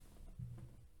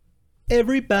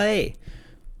everybody?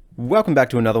 Welcome back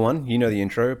to another one. You know the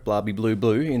intro, blobby blue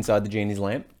blue inside the genie's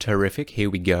lamp. Terrific, here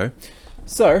we go.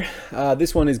 So,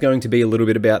 this one is going to be a little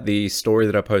bit about the story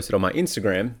that I posted on my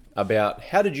Instagram about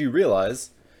how did you realize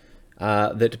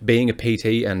that being a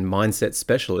PT and mindset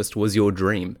specialist was your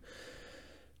dream.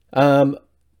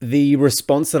 The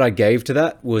response that I gave to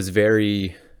that was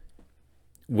very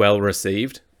well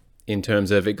received in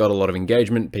terms of it got a lot of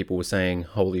engagement. People were saying,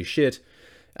 holy shit,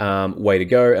 way to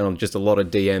go. And just a lot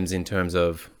of DMs in terms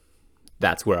of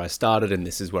that's where I started and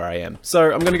this is where I am.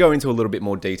 So I'm going to go into a little bit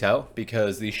more detail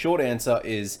because the short answer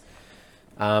is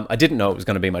I didn't know it was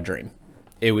going to be my dream.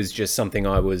 It was just something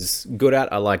I was good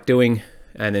at, I liked doing,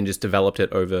 and then just developed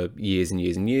it over years and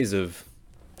years and years of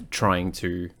trying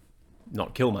to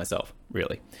not kill myself,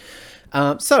 really.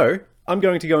 So I'm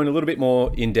going to go in a little bit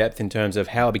more in depth in terms of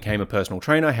how I became a personal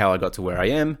trainer, how I got to where I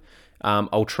am.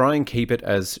 I'll try and keep it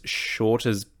as short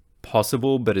as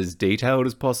possible, but as detailed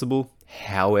as possible.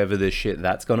 However the shit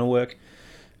that's gonna work.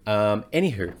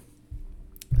 Anywho,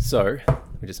 so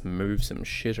we just move some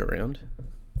shit around.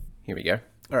 Here we go.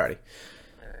 Alrighty.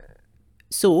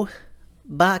 So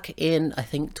back in I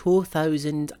think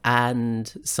 2000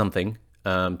 and something,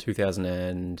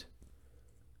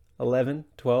 2011,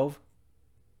 12,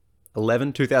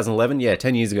 11, 2011. Yeah,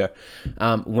 10 years ago.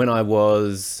 When I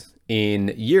was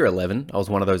in year 11, I was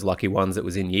one of those lucky ones that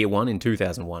was in year 1 in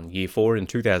 2001, year 4 in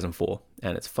 2004,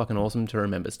 and it's fucking awesome to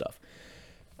remember stuff.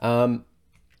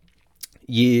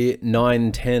 Year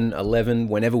 9, 10, 11,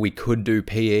 whenever we could do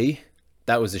PE,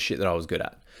 that was the shit that I was good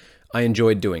at. I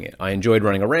enjoyed doing it. I enjoyed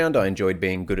running around, I enjoyed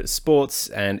being good at sports,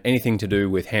 and anything to do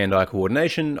with hand-eye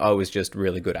coordination, I was just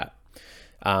really good at.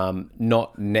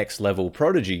 Not next level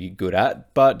prodigy good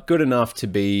at, but good enough to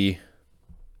be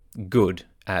good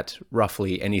at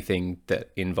roughly anything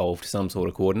that involved some sort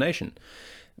of coordination.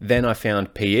 Then I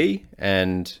found PE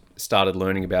and started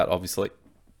learning about obviously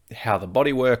how the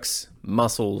body works,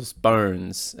 muscles,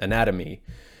 bones, anatomy,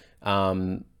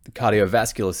 the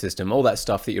cardiovascular system, all that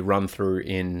stuff that you run through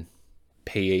in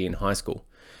PE in high school.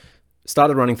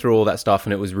 Started running through all that stuff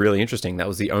and it was really interesting. That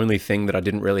was the only thing that I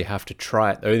didn't really have to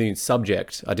try, the only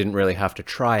subject I didn't really have to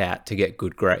try at to get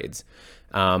good grades.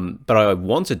 But I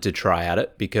wanted to try at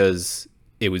it because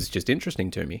it was just interesting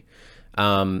to me.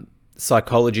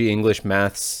 Psychology, English,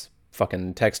 maths,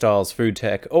 fucking textiles, food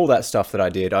tech, all that stuff that I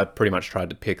did, I pretty much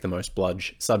tried to pick the most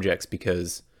bludge subjects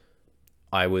because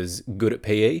I was good at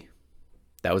PE.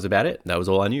 That was about it. That was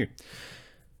all I knew.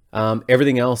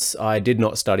 Everything else I did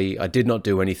not study. I did not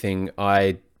do anything.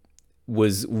 I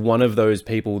was one of those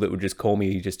people that would just call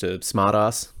me just a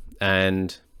smartass,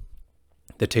 and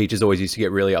the teachers always used to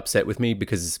get really upset with me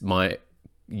because my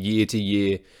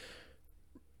year-to-year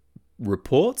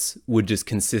reports would just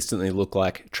consistently look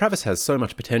like Travis has so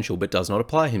much potential but does not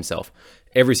apply himself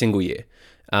every single year.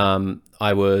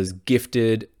 I was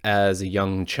gifted as a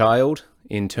young child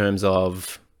in terms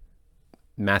of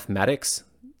mathematics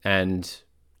and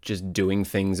just doing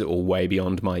things that were way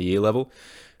beyond my year level,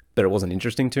 but it wasn't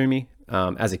interesting to me.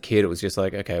 As a kid, it was just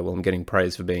like, okay, well, I'm getting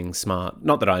praise for being smart.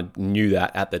 Not that I knew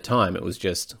that at the time. It was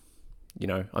just, you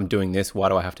know, I'm doing this. Why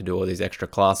do I have to do all these extra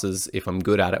classes? If I'm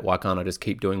good at it, why can't I just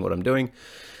keep doing what I'm doing?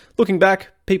 Looking back,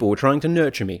 people were trying to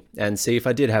nurture me and see if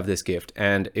I did have this gift.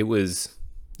 And it was,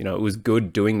 you know, it was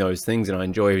good doing those things and I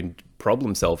enjoyed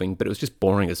problem solving, but it was just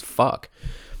boring as fuck.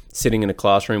 Sitting in a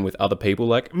classroom with other people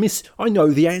like, Miss, I know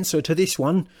the answer to this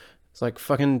one. It's like,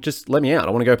 fucking just let me out.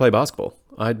 I want to go play basketball.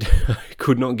 I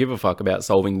could not give a fuck about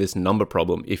solving this number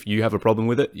problem. If you have a problem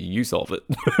with it, you solve it.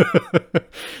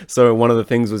 So one of the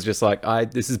things was just like,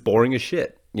 this is boring as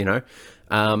shit, you know?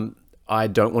 I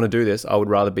don't want to do this. I would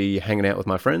rather be hanging out with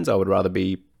my friends. I would rather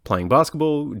be playing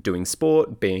basketball, doing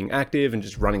sport, being active, and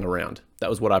just running around. That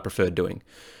was what I preferred doing.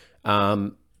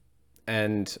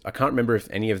 And I can't remember if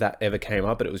any of that ever came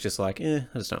up, but it was just like, I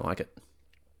just don't like it.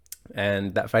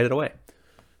 And that faded away.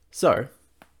 So,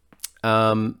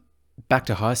 back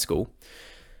to high school.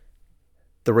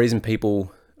 The reason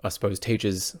people, I suppose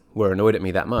teachers, were annoyed at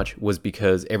me that much was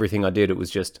because everything I did, it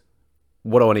was just,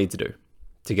 what do I need to do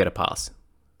to get a pass?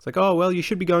 It's like, oh, well, you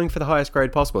should be going for the highest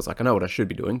grade possible. It's like, I know what I should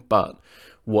be doing, but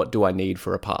what do I need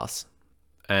for a pass?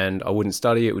 And I wouldn't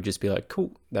study. It would just be like,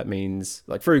 cool. That means,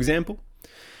 like, for example,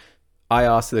 I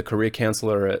asked the career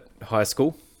counselor at high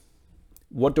school,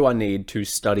 what do I need to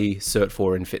study Cert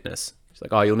 4 in fitness? She's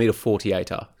like, oh, you'll need a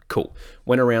 48R. Cool.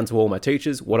 Went around to all my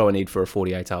teachers. What do I need for a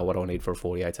 48R? What do I need for a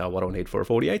 48R? What do I need for a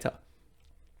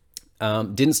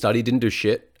 48R? Didn't study, didn't do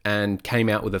shit, and came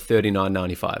out with a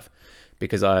 39.95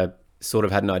 because I sort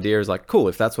of had an idea. Is like, cool,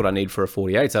 if that's what I need for a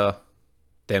 48R,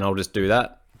 then I'll just do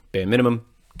that. Bare minimum,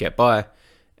 get by.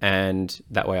 and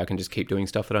that way I can just keep doing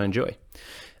stuff that I enjoy.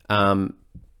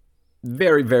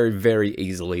 Very, very, very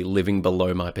easily living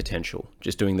below my potential,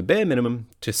 just doing the bare minimum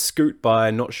to scoot by,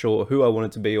 not sure who I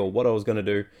wanted to be or what I was going to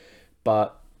do.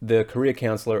 But the career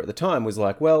counselor at the time was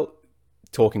like, well,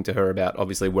 talking to her about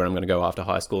obviously where I'm going to go after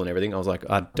high school and everything. I was like,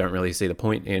 I don't really see the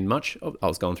point in much. I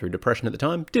was going through depression at the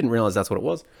time. Didn't realize that's what it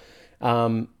was.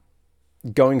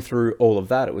 Going through all of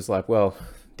that, it was like, well,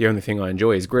 the only thing I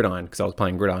enjoy is gridiron, because I was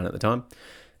playing gridiron at the time,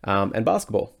 and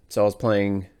basketball. So I was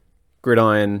playing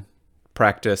gridiron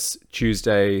practice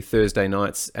Tuesday, Thursday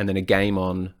nights, and then a game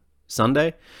on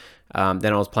Sunday. Then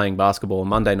I was playing basketball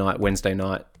Monday night, Wednesday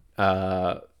night,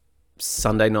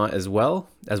 Sunday night as well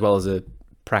as a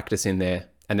practice in there,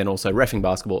 and then also reffing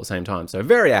basketball at the same time. So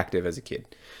very active as a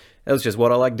kid. That was just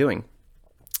what I liked doing.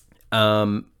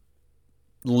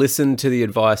 Listened to the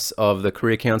advice of the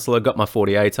career counselor, got my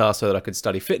 40 ATAR so that I could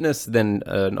study fitness. Then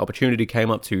an opportunity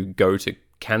came up to go to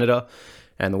Canada.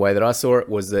 And the way that I saw it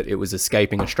was that it was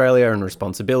escaping Australia and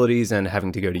responsibilities and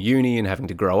having to go to uni and having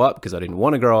to grow up, because I didn't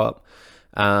want to grow up.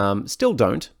 Still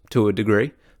don't, to a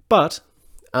degree. But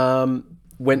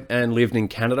went and lived in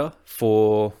Canada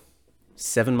for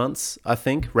 7 months, I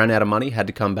think. Ran out of money, had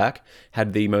to come back.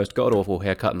 Had the most god-awful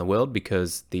haircut in the world,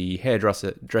 because the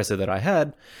hairdresser that I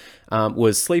had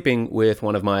was sleeping with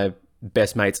one of my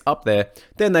best mates up there.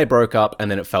 Then they broke up,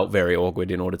 and then it felt very awkward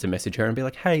in order to message her and be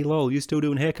like, hey, lol, you still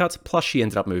doing haircuts? Plus she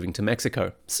ended up moving to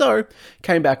Mexico. So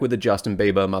came back with a Justin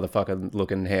Bieber motherfucker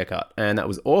looking haircut, and that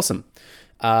was awesome.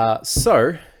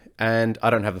 And I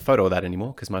don't have the photo of that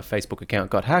anymore because my Facebook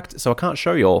account got hacked, so I can't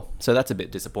show you all. So that's a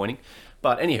bit disappointing.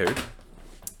 But anywho,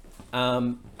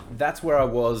 that's where I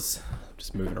was,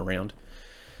 just moving around.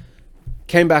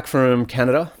 Came back from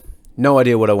Canada, no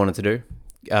idea what I wanted to do.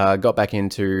 Got back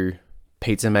into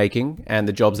pizza making, and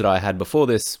the jobs that I had before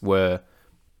this were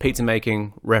pizza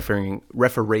making,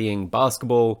 refereeing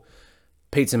basketball,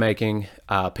 pizza making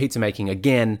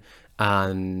again,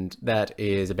 and that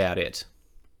is about it.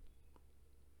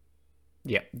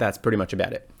 Yeah, that's pretty much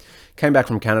about it. Came back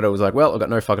from Canada, was like, well, I've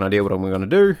got no fucking idea what I'm going to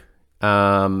do.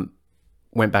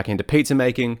 Went back into pizza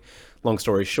making. Long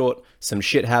story short, some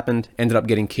shit happened. Ended up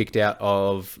getting kicked out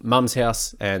of mum's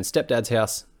house and stepdad's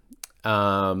house.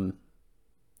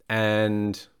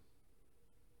 And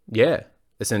yeah,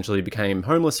 essentially became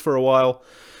homeless for a while.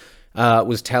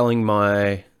 Was telling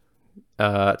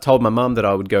told my mum that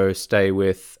I would go stay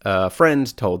with a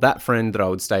friend, told that friend that I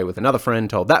would stay with another friend,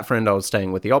 told that friend I was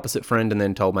staying with the opposite friend, and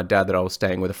then told my dad that I was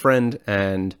staying with a friend,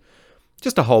 and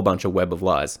just a whole bunch of web of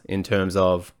lies in terms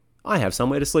of, I have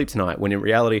somewhere to sleep tonight, when in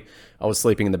reality, I was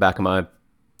sleeping in the back of my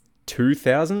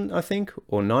 2000, I think,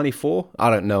 or 94, I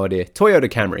don't know idea, Toyota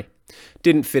Camry.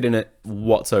 Didn't fit in it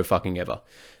whatsoever.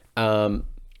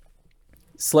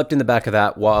 Slept in the back of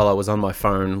that while I was on my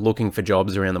phone looking for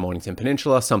jobs around the Mornington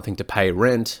Peninsula, something to pay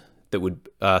rent, that would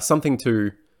something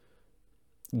to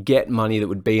get money that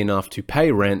would be enough to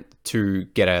pay rent to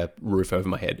get a roof over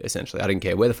my head, essentially. I didn't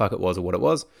care where the fuck it was or what it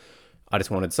was. I just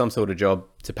wanted some sort of job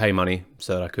to pay money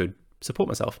so that I could support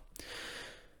myself.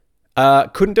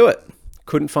 Couldn't do it.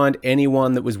 Couldn't find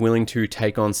anyone that was willing to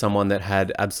take on someone that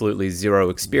had absolutely zero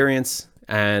experience.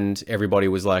 And everybody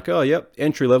was like, oh, yep,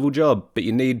 entry-level job, but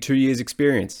you need 2 years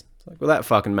experience. It's like, well, that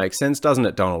fucking makes sense, doesn't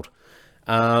it, Donald?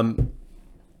 And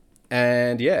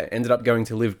yeah, ended up going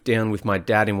to live down with my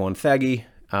dad in Wonthaggi.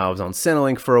 I was on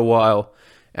Centrelink for a while.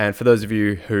 And for those of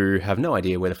you who have no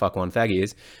idea where the fuck Wonthaggi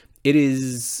is, it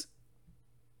is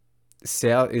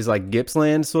like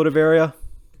Gippsland sort of area.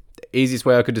 The easiest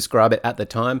way I could describe it at the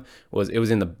time was it was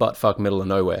in the butt-fuck middle of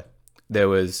nowhere. There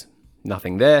was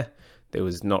nothing there. There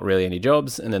was not really any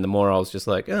jobs. And then the more I was just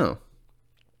like, oh,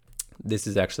 this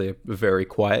is actually a very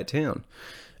quiet town.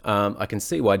 I can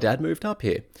see why Dad moved up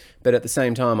here. But at the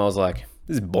same time, I was like,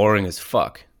 this is boring as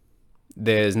fuck.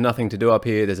 There's nothing to do up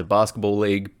here. There's a basketball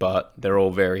league, but they're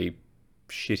all very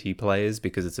shitty players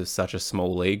because it's such a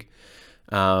small league.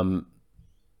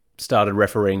 Started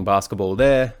refereeing basketball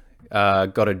there.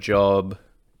 Got a job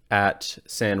at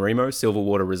San Remo,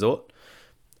 Silverwater Resort.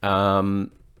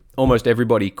 Almost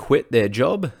everybody quit their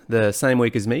job the same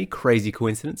week as me. Crazy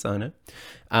coincidence, I know.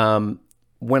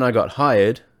 When I got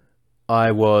hired,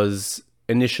 I was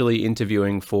initially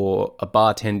interviewing for a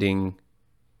bartending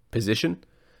position,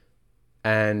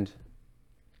 and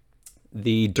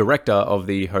the director of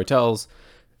the hotels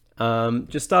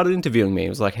just started interviewing me. It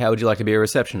was like, how would you like to be a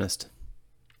receptionist?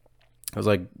 I was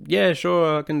like, yeah,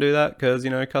 sure, I can do that because,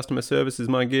 customer service is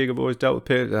my gig. I've always dealt with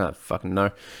people. Fucking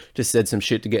no. Just said some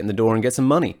shit to get in the door and get some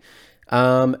money.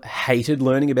 Hated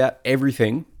learning about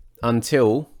everything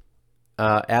until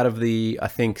out of the, I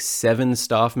think, 7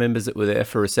 staff members that were there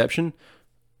for reception,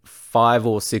 5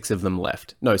 or 6 of them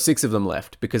left. No, 6 of them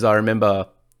left, because I remember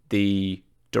the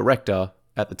director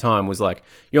at the time was like,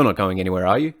 "You're not going anywhere,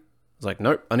 are you?" I was like,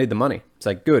 "Nope, I need the money." It's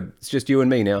like, "Good, it's just you and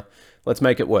me now. Let's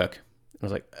make it work." I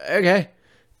was like, "Okay."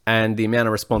 And the amount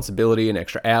of responsibility and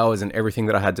extra hours and everything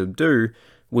that I had to do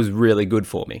was really good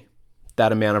for me.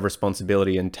 That amount of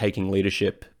responsibility and taking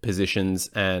leadership positions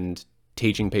and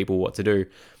teaching people what to do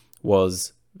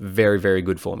was very, very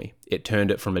good for me. It turned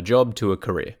it from a job to a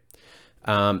career.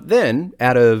 Then,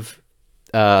 out of,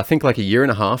 I think like a year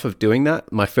and a half of doing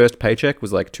that, my first paycheck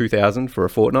was like $2,000 for a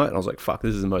fortnight. And I was like, fuck,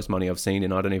 this is the most money I've seen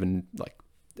in, I don't even, like,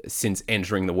 since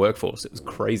entering the workforce. It was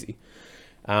crazy.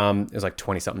 It was like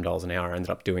 20 something dollars an hour. I ended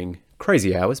up doing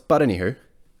crazy hours. But anywho,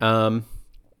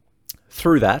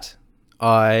 through that,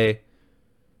 I,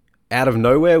 out of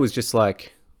nowhere, was just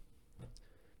like,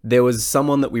 there was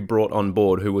someone that we brought on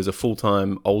board who was a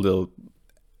full-time older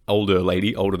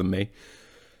lady, older than me,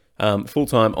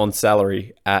 full-time on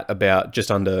salary at about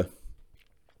just under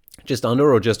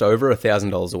or just over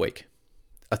 $1,000 a week.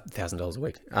 $1,000 a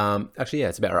week. Actually, yeah,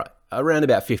 it's about right. Around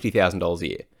about $50,000 a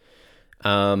year.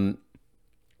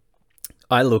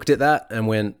 I looked at that and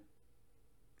went,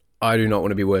 I do not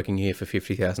want to be working here for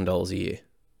 $50,000 a year.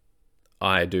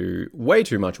 I do way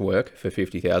too much work for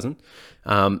 $50,000.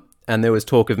 And there was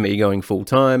talk of me going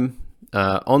full-time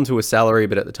onto a salary,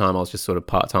 but at the time I was just sort of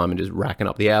part-time and just racking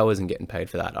up the hours and getting paid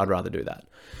for that. I'd rather do that.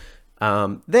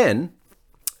 Then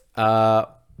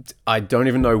I don't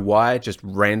even know why, just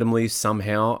randomly,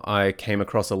 somehow, I came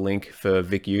across a link for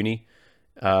Vic Uni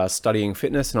studying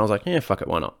fitness, and I was like, yeah, fuck it,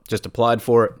 why not? Just applied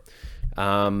for it.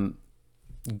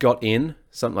 Got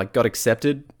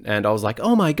accepted, and I was like,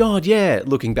 oh my God, yeah.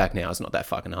 Looking back now, it's not that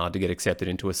fucking hard to get accepted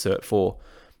into a Cert 4,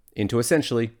 into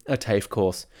essentially a TAFE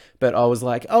course. But I was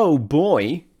like, oh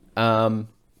boy,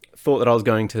 thought that I was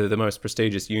going to the most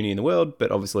prestigious uni in the world,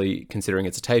 but obviously considering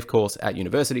it's a TAFE course at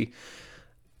university,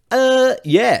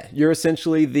 yeah, you're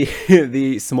essentially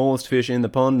the smallest fish in the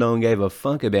pond. No one gave a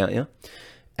fuck about you.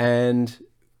 And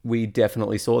we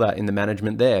definitely saw that in the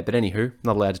management there. But anywho,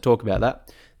 not allowed to talk about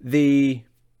that.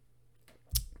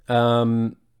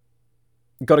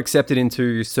 Got accepted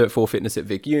into Cert 4 Fitness at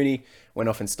Vic Uni, went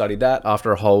off and studied that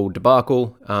after a whole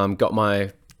debacle, got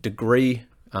my degree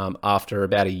after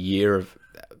about a year of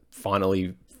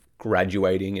finally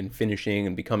graduating and finishing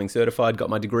and becoming certified, got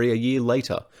my degree a year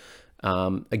later,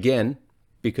 again,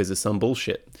 because of some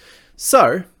bullshit.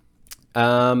 So,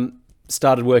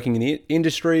 started working in the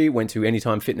industry, went to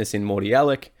Anytime Fitness in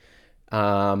Mordialloc,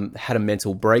 had a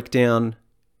mental breakdown,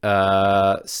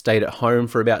 stayed at home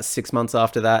for about 6 months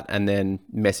after that, and then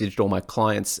messaged all my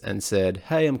clients and said,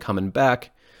 hey, I'm coming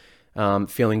back,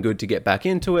 feeling good to get back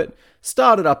into it.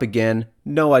 Started up again,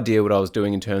 no idea what I was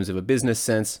doing in terms of a business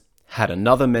sense, had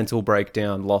another mental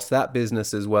breakdown, lost that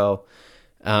business as well.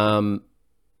 And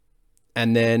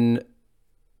then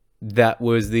that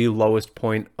was the lowest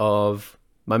point of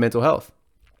my mental health.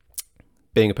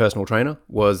 Being a personal trainer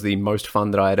was the most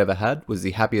fun that I had ever had, was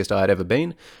the happiest I had ever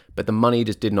been, but the money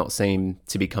just did not seem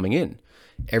to be coming in.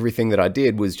 Everything that I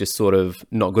did was just sort of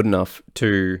not good enough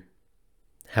to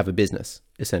have a business,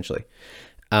 essentially.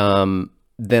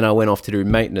 Then I went off to do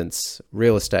maintenance,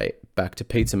 real estate, back to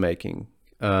pizza making,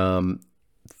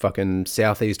 fucking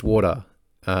Southeast Water.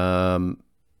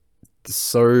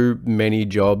 So many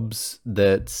jobs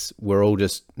that were all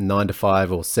just 9 to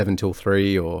 5 or 7 till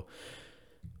 3 or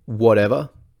whatever,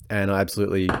 and I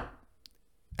absolutely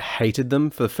hated them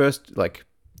for the first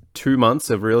 2 months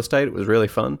of real estate. It was really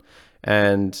fun,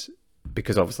 and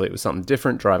because obviously it was something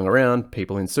different, driving around,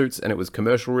 people in suits, and it was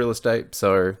commercial real estate,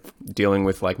 so dealing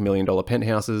with $1 million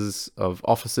penthouses of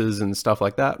offices and stuff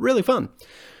like that, really fun.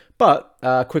 But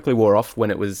quickly wore off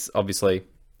when it was obviously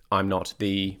I'm not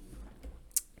the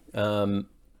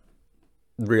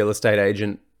real estate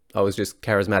agent. I was just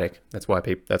charismatic. That's why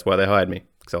they hired me,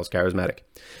 because I was charismatic.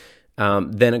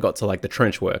 Then it got to the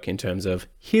trench work in terms of,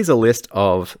 here's a list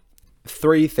of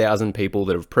 3,000 people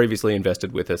that have previously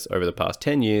invested with us over the past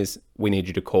 10 years. We need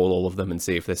you to call all of them and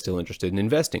see if they're still interested in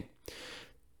investing.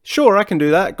 Sure, I can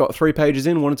do that. Got 3 pages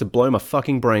in, wanted to blow my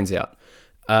fucking brains out.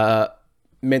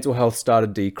 Mental health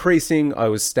started decreasing. I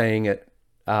was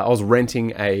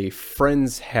renting a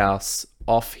friend's house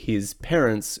off his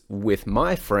parents with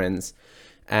my friends,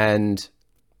 and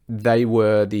they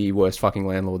were the worst fucking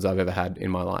landlords I've ever had in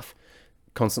my life.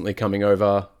 Constantly coming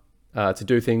over to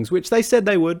do things, which they said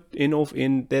they would,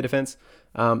 in their defense.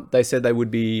 They said they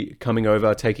would be coming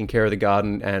over, taking care of the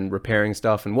garden and repairing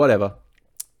stuff and whatever.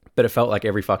 But it felt like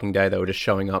every fucking day they were just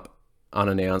showing up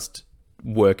unannounced,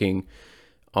 working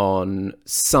on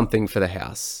something for the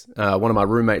house. One of my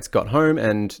roommates got home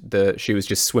and she was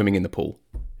just swimming in the pool.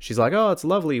 She's like, oh, it's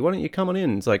lovely. Why don't you come on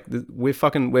in? It's like,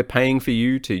 we're paying for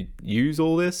you to use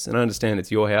all this. And I understand it's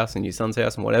your house and your son's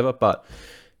house and whatever, but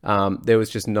there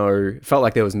was just felt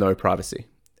like there was no privacy.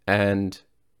 And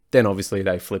then obviously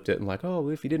they flipped it and like, oh,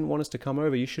 if you didn't want us to come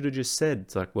over, you should have just said.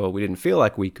 It's like, well, we didn't feel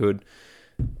like we could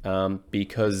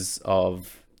because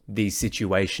of the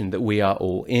situation that we are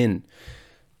all in.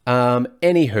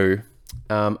 Anywho,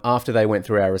 after they went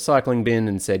through our recycling bin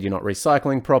and said, you're not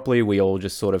recycling properly, we all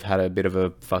just sort of had a bit of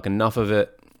a fuck enough of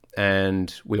it,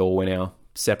 and we all went our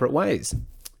separate ways.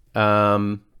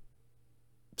 So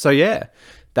yeah,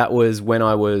 that was when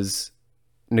I was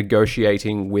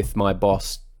negotiating with my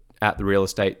boss at the real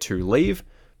estate to leave.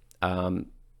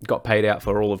 Got paid out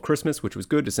for all of Christmas, which was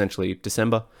good, essentially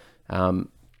December.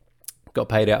 Got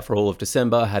paid out for all of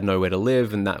December, had nowhere to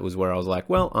live, and that was where I was like,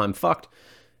 well, I'm fucked.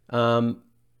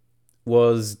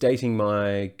 Was dating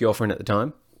my girlfriend at the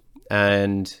time,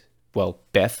 and, well,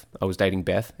 Beth. I was dating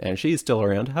Beth, and she is still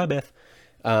around. Hi, Beth.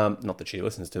 Not that she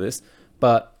listens to this,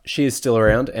 but she is still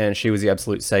around, and she was the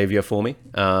absolute savior for me.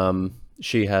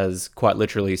 She has quite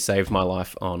literally saved my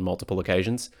life on multiple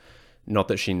occasions. Not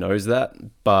that she knows that,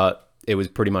 but it was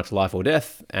pretty much life or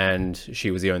death, and she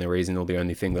was the only reason or the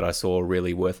only thing that I saw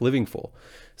really worth living for.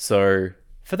 So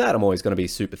for that, I'm always going to be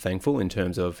super thankful in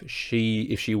terms of if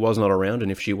she was not around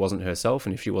and if she wasn't herself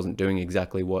and if she wasn't doing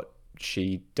exactly what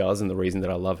she does and the reason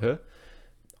that I love her,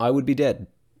 I would be dead.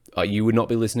 You would not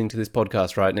be listening to this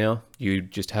podcast right now. You'd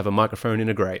just have a microphone in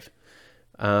a grave.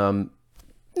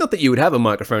 Not that you would have a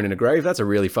microphone in a grave. That's a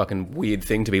really fucking weird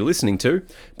thing to be listening to.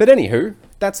 But anywho,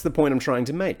 that's the point I'm trying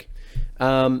to make.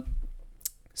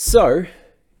 So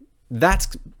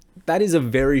that is a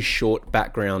very short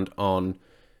background on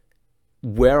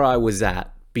where I was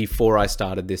at before I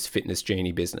started this Fitness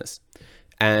Genie business.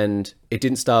 And it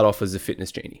didn't start off as a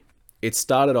Fitness Genie. It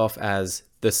started off as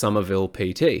the Somerville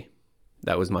PT.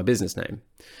 That was my business name.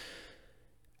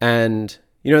 And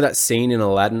you know that scene in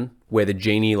Aladdin where the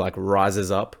genie like rises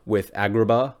up with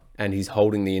Agrabah and he's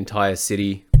holding the entire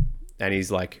city and he's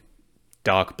like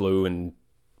dark blue and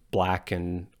black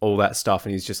and all that stuff,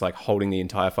 and he's just like holding the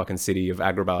entire fucking city of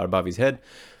Agrabah above his head.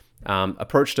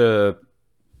 Approached a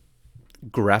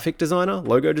graphic designer,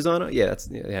 logo designer.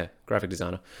 Yeah, graphic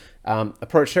designer.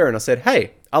 Approached her and I said,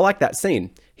 hey, I like that scene.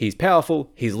 He's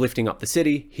powerful. He's lifting up the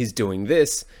city. He's doing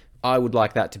this. I would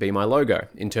like that to be my logo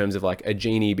in terms of like a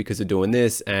genie because of doing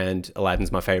this, and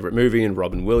Aladdin's my favorite movie, and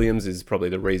Robin Williams is probably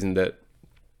the reason that,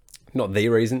 not the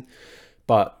reason,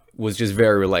 but was just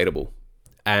very relatable.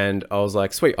 And I was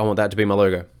like, sweet, I want that to be my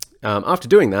logo. After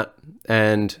doing that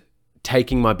and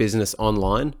taking my business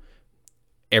online,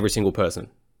 every single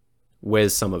person,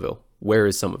 where's Somerville? Where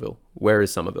is Somerville? Where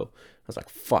is Somerville? I was like,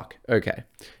 fuck, okay.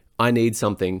 I need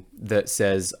something that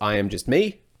says I am just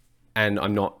me and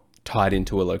I'm not tied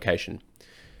into a location.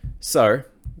 So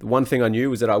the one thing I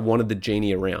knew was that I wanted the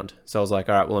genie around. So I was like,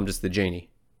 all right, well, I'm just the genie.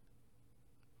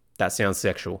 That sounds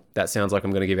sexual. That sounds like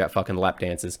I'm going to give out fucking lap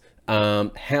dances.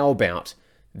 How about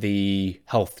the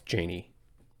health genie?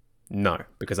 No,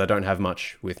 because I don't have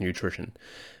much with nutrition.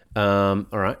 All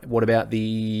right, what about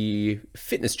the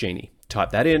fitness genie?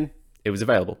 Type that in. It was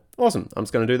available. Awesome. I'm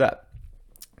just going to do that.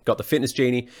 Got the fitness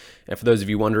genie. And for those of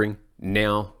you wondering,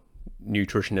 now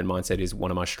nutrition and mindset is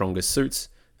one of my strongest suits.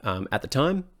 At the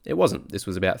time, it wasn't. This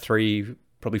was about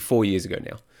probably 4 years ago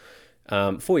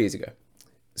now. 4 years ago.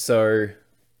 So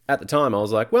at the time, I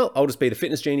was like, well, I'll just be the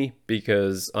fitness genie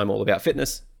because I'm all about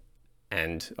fitness.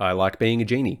 And I like being a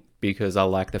genie because I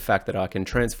like the fact that I can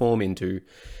transform into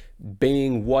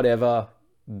being whatever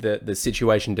the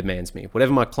situation demands me.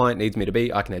 Whatever my client needs me to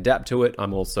be, I can adapt to it.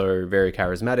 I'm also very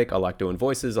charismatic. I like doing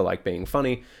voices. I like being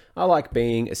funny. I like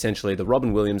being essentially the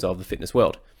Robin Williams of the fitness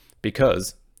world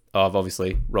because of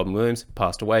obviously Robin Williams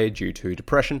passed away due to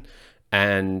depression,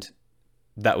 and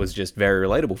that was just very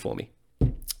relatable for me.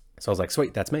 So I was like,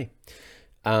 sweet, that's me.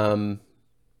 So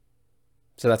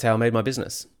that's how I made my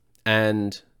business.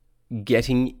 And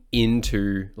getting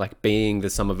into like being the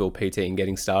Somerville PT and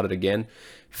getting started again,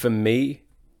 for me,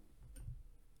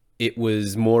 it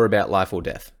was more about life or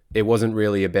death. It wasn't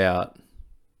really about,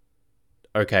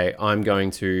 okay, I'm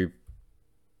going to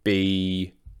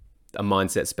be a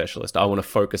mindset specialist. I want to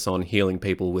focus on healing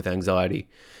people with anxiety,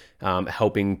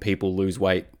 helping people lose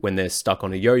weight when they're stuck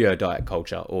on a yo-yo diet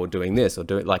culture or doing this or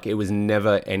doing, like, it was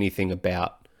never anything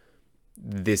about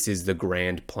this is the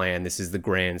grand plan, this is the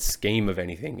grand scheme of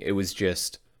anything. It was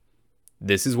just,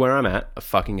 this is where I'm at. I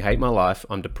fucking hate my life.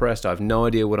 I'm depressed. I have no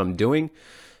idea what I'm doing.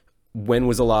 When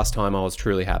was the last time I was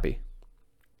truly happy?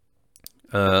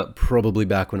 Probably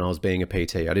back when I was being a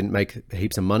PT. I didn't make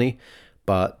heaps of money,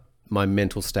 but my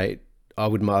mental state I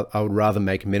would rather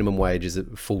make minimum wage as a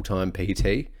full-time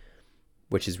PT,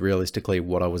 which is realistically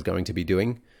what I was going to be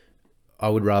doing. I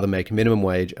would rather make minimum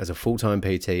wage as a full-time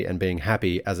PT and being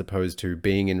happy as opposed to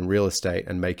being in real estate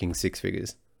and making six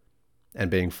figures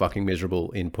and being fucking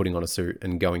miserable in putting on a suit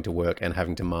and going to work and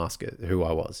having to mask it, who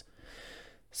I was.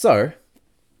 So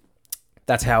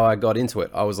that's how I got into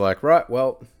it. I was like, right,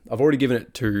 well, I've already given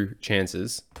it 2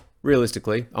 chances.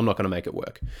 Realistically, I'm not going to make it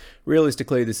work.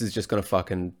 Realistically, this is just going to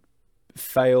fucking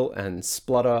fail and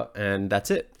splutter, and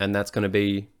that's it. And that's going to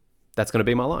be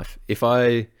my life. If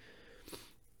I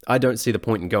don't see the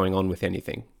point in going on with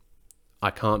anything. I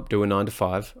can't do a 9 to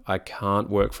 5. I can't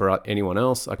work for anyone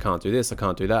else. I can't do this. I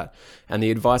can't do that. And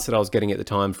the advice that I was getting at the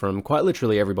time from quite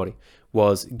literally everybody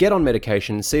was get on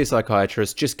medication, see a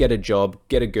psychiatrist, just get a job,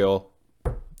 get a girl,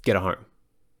 get a home.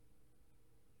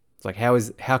 It's like,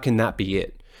 how can that be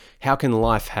it? How can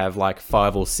life have like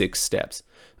 5 or 6 steps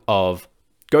of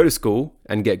go to school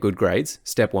and get good grades,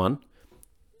 step 1,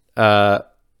 go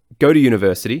to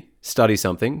university, study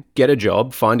something, get a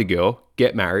job, find a girl,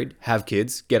 get married, have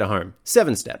kids, get a home.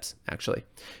 7 steps, actually.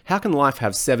 How can life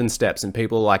have 7 steps and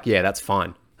people are like, yeah, that's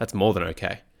fine. That's more than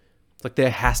okay. Like, there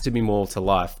has to be more to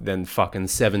life than fucking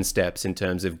 7 steps in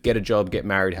terms of get a job, get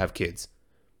married, have kids.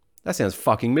 That sounds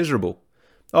fucking miserable.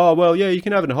 Oh, well, yeah, you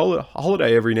can have a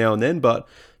holiday every now and then, but,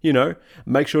 you know,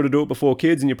 make sure to do it before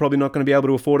kids and you're probably not going to be able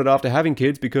to afford it after having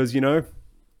kids because, you know,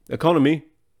 economy,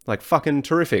 like fucking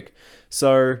terrific.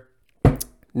 So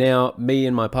now me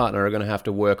and my partner are going to have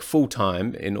to work full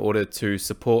time in order to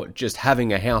support just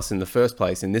having a house in the first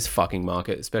place in this fucking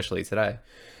market, especially today.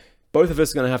 Both of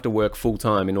us are going to have to work full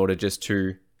time in order just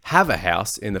to have a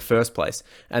house in the first place.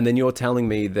 And then you're telling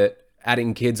me that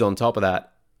adding kids on top of that,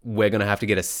 we're going to have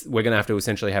to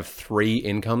essentially have 3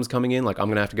 incomes coming in. Like, I'm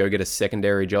going to have to go get a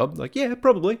secondary job. Like, yeah,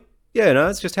 probably. Yeah, no,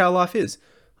 that's just how life is.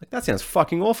 Like, that sounds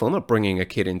fucking awful. I'm not bringing a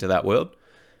kid into that world.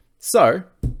 So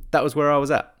that was where I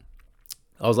was at.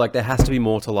 I was like, there has to be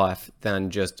more to life than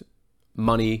just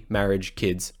money, marriage,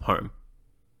 kids, home.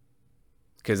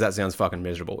 Because that sounds fucking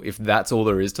miserable. If that's all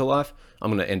there is to life,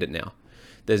 I'm going to end it now.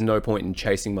 There's no point in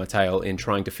chasing my tail, in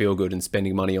trying to feel good and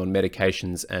spending money on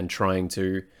medications and trying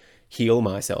to heal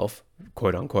myself,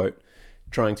 quote unquote,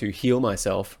 trying to heal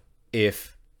myself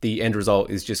if the end result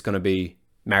is just going to be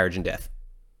marriage and death.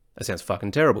 That sounds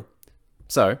fucking terrible.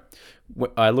 So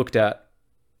I looked at,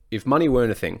 if money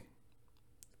weren't a thing,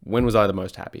 when was I the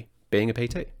most happy? Being a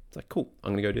PT. It's like, cool,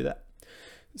 I'm going to go do that.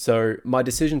 So my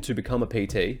decision to become a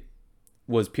PT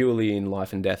was purely in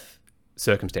life and death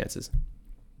circumstances.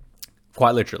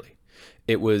 Quite literally.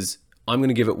 It was, I'm going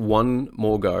to give it one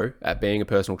more go at being a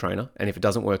personal trainer, and if it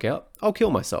doesn't work out, I'll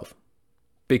kill myself.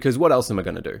 Because what else am I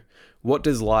going to do? What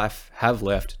does life have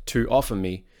left to offer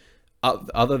me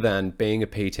other than being a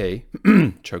PT?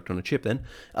 Choked on a chip then.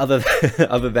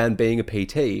 Other than being a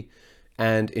PT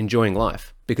and enjoying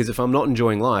life. Because if I'm not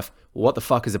enjoying life, what the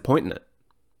fuck is the point in it?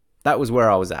 That was where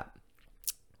I was at.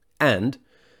 And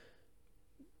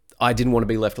I didn't want to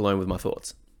be left alone with my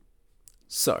thoughts.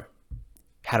 So,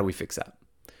 how do we fix that?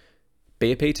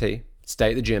 Be a PT, stay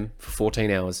at the gym for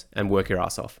 14 hours and work your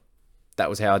ass off. That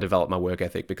was how I developed my work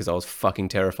ethic, because I was fucking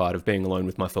terrified of being alone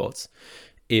with my thoughts.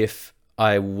 If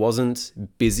I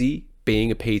wasn't busy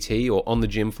being a PT or on the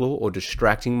gym floor or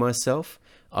distracting myself,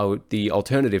 the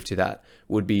alternative to that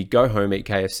would be go home, eat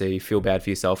KFC, feel bad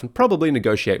for yourself, and probably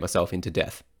negotiate myself into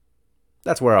death.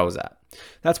 That's where I was at.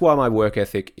 That's why my work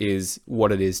ethic is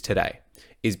what it is today,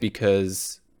 is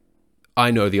because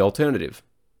I know the alternative.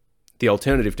 The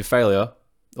alternative to failure,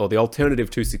 or the alternative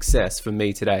to success for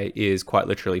me today, is quite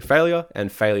literally failure,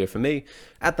 and failure for me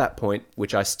at that point,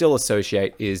 which I still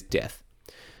associate, is death.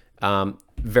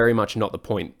 Very much not the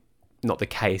point, not the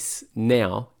case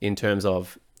now, in terms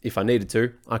of if I needed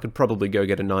to, I could probably go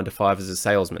get a 9 to 5 as a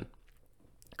salesman,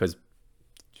 because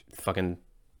fucking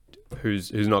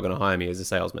who's not going to hire me as a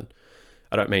salesman?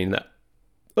 I don't mean that.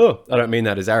 I don't mean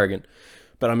that as arrogant,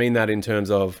 but I mean that in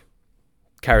terms of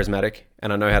charismatic,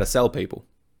 and I know how to sell people.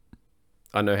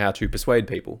 I know how to persuade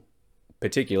people,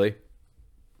 particularly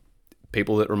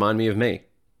people that remind me of me.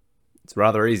 It's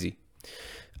rather easy.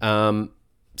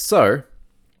 So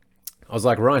I was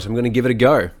like, right, I'm going to give it a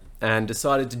go, and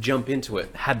decided to jump into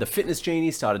it. Had the Fitness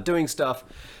Genie, started doing stuff.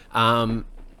 And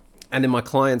then my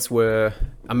clients were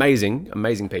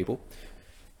amazing people.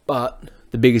 But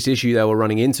the biggest issue they were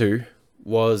running into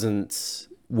wasn't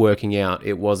working out.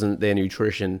 It wasn't their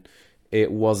nutrition.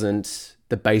 It wasn't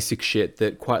the basic shit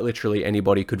that quite literally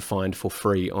anybody could find for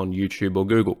free on YouTube or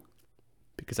Google.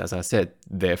 Because as I said,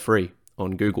 they're free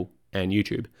on Google and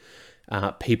YouTube.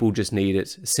 People just need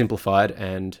it simplified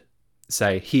and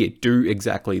say, here, do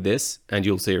exactly this and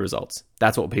you'll see results.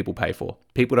 That's what people pay for.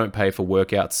 People don't pay for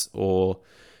workouts or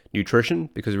nutrition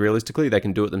because realistically they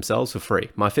can do it themselves for free.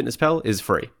 MyFitnessPal is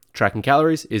free. Tracking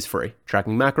calories is free.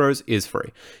 Tracking macros is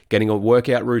free. Getting a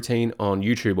workout routine on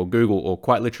YouTube or Google or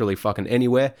quite literally fucking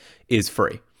anywhere is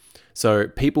free. So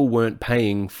people weren't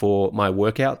paying for my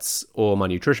workouts or my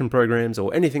nutrition programs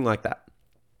or anything like that.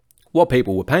 What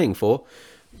people were paying for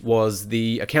was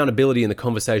the accountability and the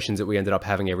conversations that we ended up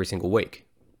having every single week.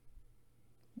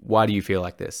 Why do you feel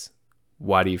like this?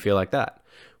 Why do you feel like that?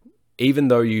 Even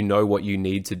though you know what you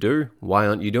need to do, why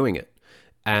aren't you doing it?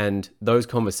 And those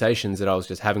conversations that I was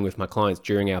just having with my clients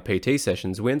during our PT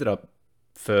sessions, we ended up,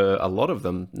 for a lot of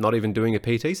them, not even doing a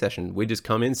PT session. We'd just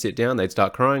come in, sit down, they'd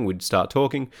start crying, we'd start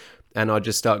talking, and I'd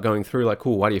just start going through like,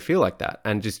 cool, why do you feel like that?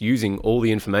 And just using all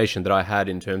the information that I had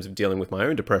in terms of dealing with my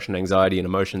own depression, anxiety, and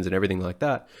emotions and everything like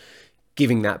that,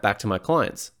 giving that back to my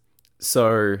clients.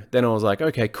 So then I was like,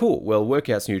 okay, cool. Well,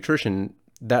 workouts, nutrition,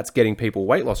 that's getting people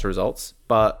weight loss results,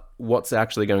 but what's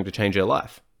actually going to change their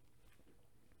life?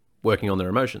 Working on their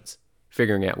emotions,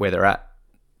 figuring out where they're at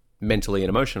mentally and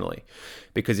emotionally.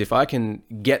 Because if I can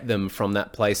get them from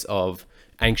that place of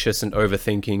anxious and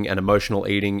overthinking and emotional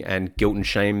eating and guilt and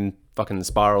shame fucking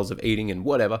spirals of eating and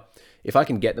whatever, if I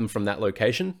can get them from that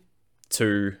location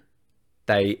to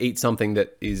they eat something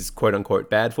that is quote unquote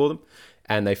bad for them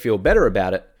and they feel better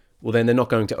about it, well, then they're not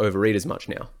going to overeat as much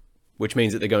now, which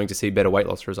means that they're going to see better weight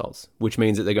loss results, which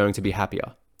means that they're going to be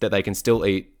happier, that they can still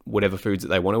eat whatever foods that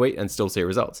they want to eat and still see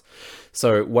results.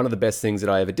 So one of the best things that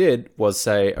I ever did was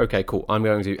say, okay, cool, I'm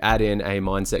going to add in a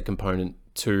mindset component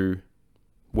to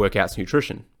workouts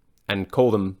nutrition and call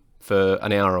them for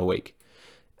an hour a week.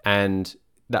 And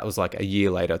that was like a year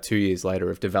later, 2 years later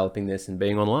of developing this and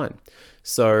being online.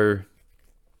 So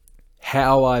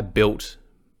how I built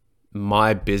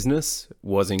my business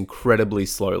was incredibly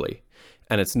slowly.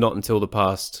 And it's not until the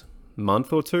past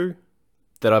month or two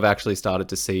that I've actually started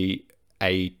to see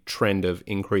a trend of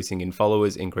increasing in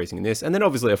followers, increasing in this. And then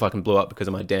obviously I fucking blew up because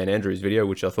of my Dan Andrews video,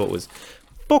 which I thought was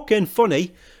fucking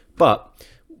funny. But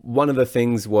one of the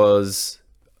things was,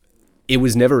 it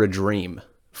was never a dream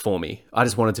for me. I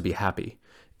just wanted to be happy.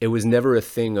 It was never a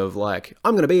thing of like,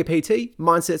 I'm going to be a PT,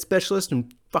 mindset specialist,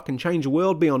 and fucking change the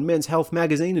world, be on Men's Health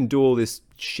magazine and do all this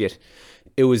shit.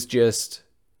 It was just,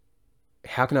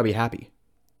 how can I be happy?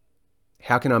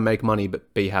 How can I make money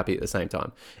but be happy at the same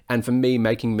time? And for me,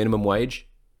 making minimum wage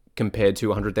compared to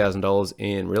 $100,000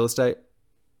 in real estate,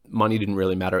 money didn't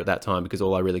really matter at that time because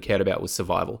all I really cared about was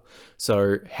survival.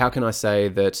 So how can I say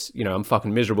that, you know, I'm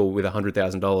fucking miserable with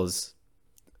 $100,000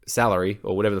 salary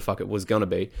or whatever the fuck it was going to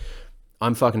be?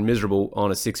 I'm fucking miserable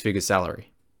on a six-figure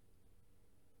salary.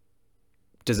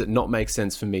 Does it not make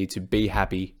sense for me to be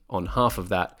happy on half of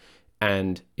that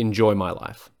and enjoy my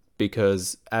life?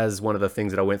 Because as one of the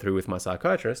things that I went through with my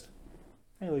psychiatrist,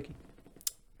 hey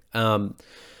Lukey,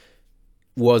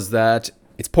 was that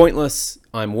it's pointless,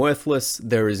 I'm worthless,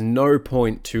 there is no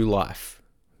point to life.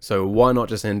 So why not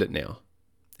just end it now?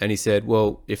 And he said,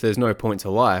 well, if there's no point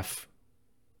to life,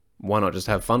 why not just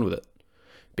have fun with it?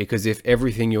 Because if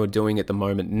everything you're doing at the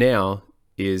moment now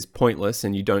is pointless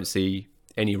and you don't see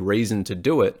any reason to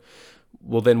do it,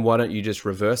 well, then why don't you just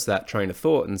reverse that train of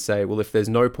thought and say, well, if there's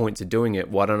no point to doing it,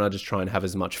 why don't I just try and have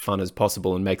as much fun as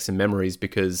possible and make some memories?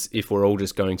 Because if we're all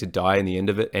just going to die in the end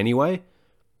of it anyway,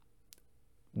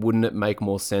 wouldn't it make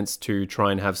more sense to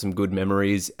try and have some good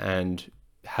memories and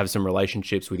have some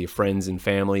relationships with your friends and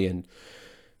family and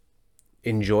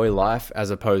enjoy life, as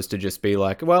opposed to just be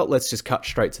like, well, let's just cut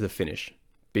straight to the finish?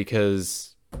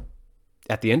 Because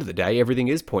at the end of the day, everything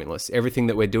is pointless. Everything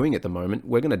that we're doing at the moment,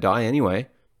 we're going to die anyway.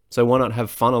 So why not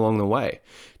have fun along the way?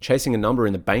 Chasing a number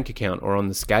in the bank account or on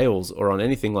the scales or on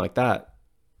anything like that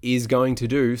is going to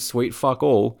do sweet fuck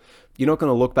all. You're not going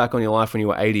to look back on your life when you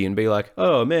were 80 and be like,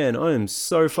 oh man, I am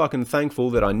so fucking thankful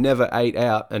that I never ate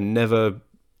out and never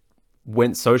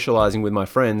went socializing with my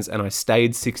friends and I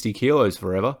stayed 60 kilos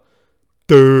forever.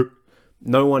 Duh.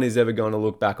 No one is ever going to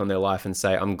look back on their life and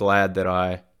say, I'm glad that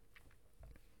I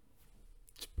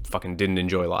fucking didn't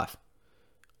enjoy life.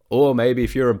 Or maybe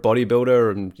if you're a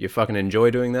bodybuilder and you fucking enjoy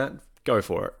doing that, go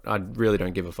for it. I really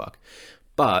don't give a fuck.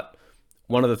 But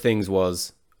one of the things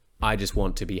was, I just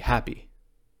want to be happy.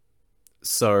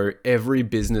 So every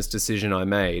business decision I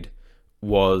made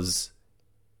was,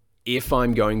 if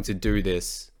I'm going to do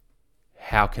this,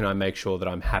 how can I make sure that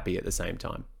I'm happy at the same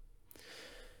time?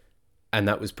 And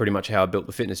that was pretty much how I built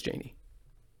the Fitness Genie.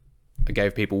 I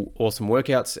gave people awesome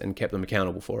workouts and kept them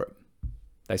accountable for it.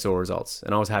 They saw results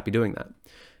and I was happy doing that.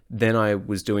 Then I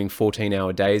was doing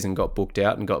 14-hour days and got booked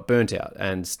out and got burnt out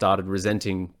and started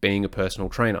resenting being a personal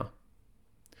trainer.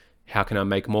 how can I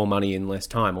make more money in less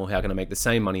time, or how can I make the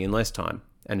same money in less time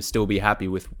and still be happy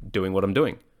with doing what I'm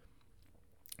doing?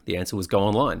 The answer was go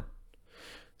online.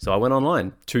 So I went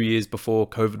online 2 years before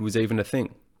COVID was even a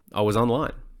thing. I was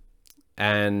online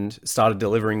and started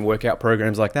delivering workout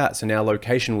programs like that. So now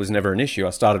location was never an issue.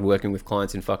 I started working with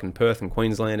clients in fucking Perth and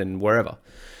Queensland and wherever.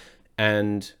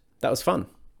 And that was fun.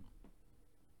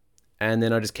 And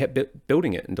then I just kept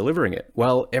building it and delivering it.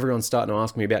 Well, everyone's starting to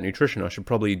ask me about nutrition. I should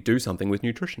probably do something with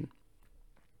nutrition.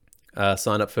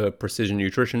 Signed up for Precision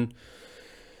Nutrition.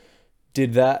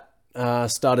 Did that.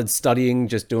 Started studying,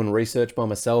 just doing research by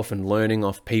myself and learning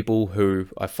off people who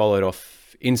I followed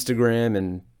off Instagram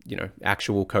and,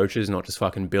 actual coaches, not just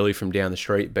fucking Billy from down the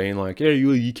street being like, yeah,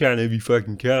 you can't have your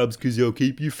fucking carbs because they'll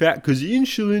keep you fat because of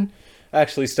insulin. I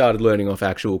actually started learning off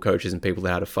actual coaches and people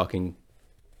that had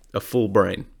a full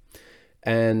brain.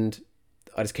 And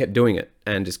I just kept doing it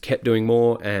and just kept doing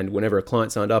more. And whenever a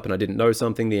client signed up and I didn't know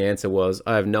something, the answer was,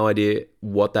 I have no idea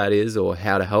what that is or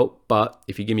how to help. But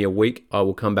if you give me a week, I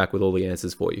will come back with all the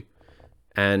answers for you.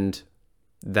 And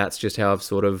that's just how I've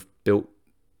sort of built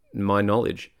my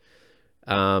knowledge.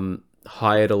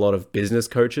 Hired a lot of business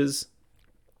coaches.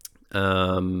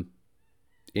 In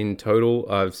total,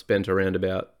 I've spent around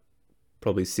about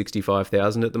probably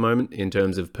 $65,000 at the moment in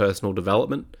terms of personal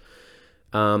development.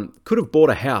 Could have bought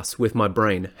a house with my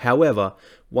brain. However,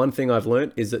 one thing I've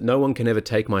learned is that no one can ever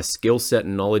take my skill set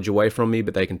and knowledge away from me,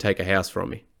 but they can take a house from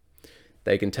me.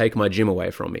 They can take my gym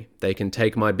away from me. They can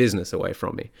take my business away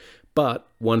from me. But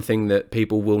one thing that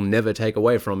people will never take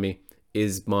away from me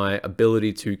is my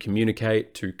ability to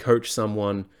communicate, to coach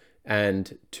someone,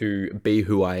 and to be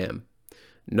who I am.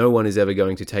 No one is ever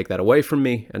going to take that away from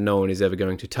me, and no one is ever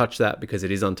going to touch that, because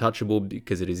it is untouchable,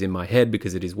 because it is in my head,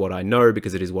 because it is what I know,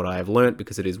 because it is what I have learnt,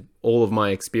 because it is all of my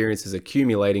experiences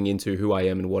accumulating into who I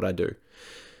am and what I do.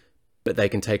 But they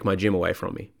can take my gym away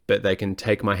from me. But they can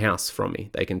take my house from me.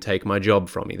 They can take my job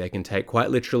from me. They can take quite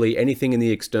literally anything in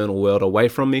the external world away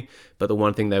from me. But the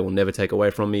one thing they will never take away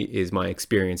from me is my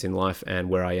experience in life and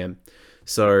where I am.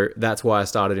 So that's why I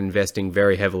started investing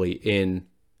very heavily in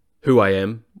who I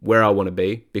am, where I want to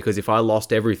be, because if I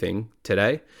lost everything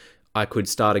today, I could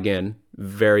start again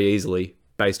very easily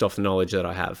based off the knowledge that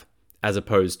I have, as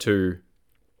opposed to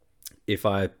if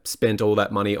I spent all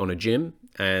that money on a gym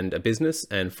and a business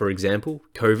and, for example,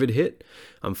 COVID hit,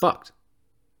 I'm fucked.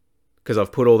 Because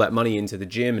I've put all that money into the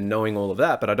gym and knowing all of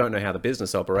that, but I don't know how the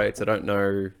business operates. I don't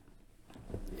know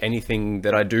anything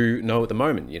that I do know at the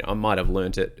moment. I might have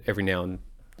learnt it every now and,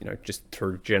 just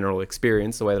through general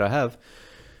experience, the way that I have.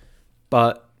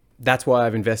 But that's why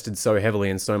I've invested so heavily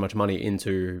and so much money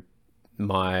into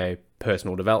my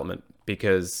personal development,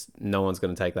 because no one's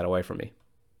going to take that away from me.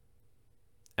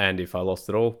 And if I lost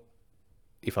it all,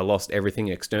 if I lost everything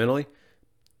externally,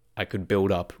 I could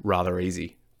build up rather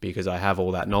easy because I have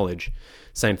all that knowledge.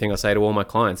 Same thing I say to all my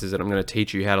clients is that I'm going to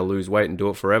teach you how to lose weight and do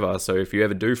it forever. So if you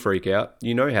ever do freak out,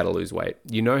 you know how to lose weight.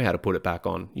 You know how to put it back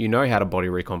on. You know how to body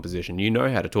recomposition. You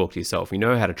know how to talk to yourself. You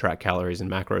know how to track calories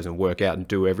and macros and work out and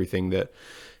do everything that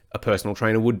a personal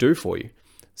trainer would do for you.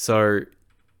 So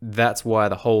that's why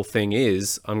the whole thing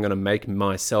is I'm going to make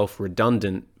myself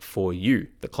redundant for you,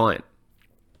 the client.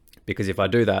 Because if I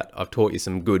do that, I've taught you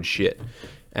some good shit.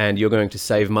 And you're going to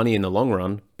save money in the long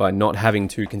run by not having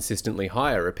to consistently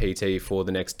hire a PT for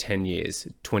the next 10 years,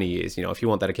 20 years. If you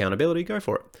want that accountability, go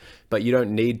for it. But you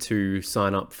don't need to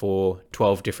sign up for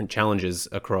 12 different challenges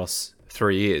across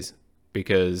 3 years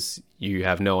because you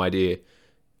have no idea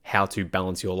how to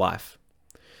balance your life.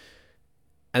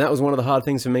 And that was one of the hard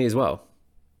things for me as well,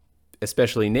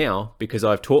 especially now, because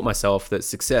I've taught myself that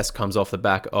success comes off the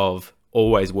back of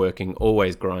always working,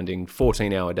 always grinding,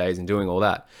 14-hour days and doing all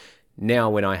that. Now,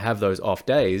 when I have those off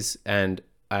days and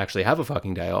I actually have a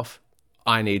fucking day off,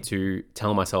 I need to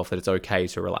tell myself that it's okay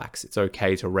to relax. It's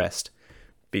okay to rest,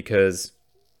 because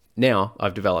now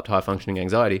I've developed high functioning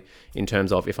anxiety in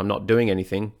terms of if I'm not doing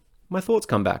anything, my thoughts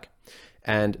come back,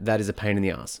 and that is a pain in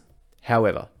the ass.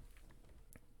 However,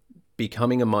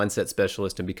 becoming a mindset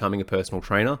specialist and becoming a personal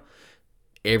trainer,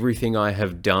 everything I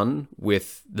have done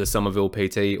with the Somerville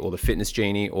PT or the Fitness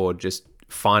Genie or just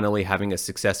finally having a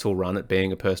successful run at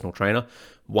being a personal trainer,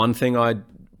 one thing I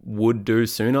would do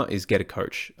sooner is get a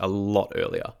coach a lot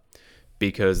earlier,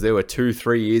 because there were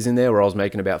 2-3 years in there where I was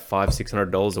making about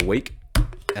 $500-$600 a week.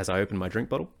 As I opened my drink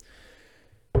bottle,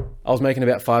 I was making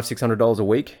about $500-$600 a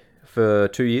week for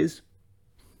 2 years.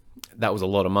 That was a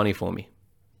lot of money for me,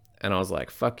 and I was like,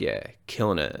 fuck yeah,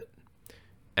 killing it.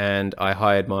 And I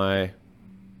hired my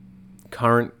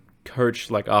current coach,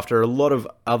 like after a lot of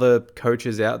other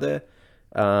coaches out there,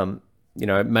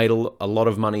 made a lot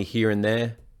of money here and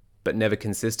there, but never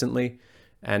consistently.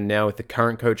 And now with the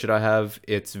current coach that I have,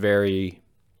 it's very,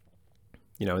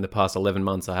 in the past 11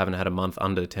 months, I haven't had a month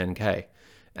under 10K.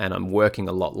 And I'm working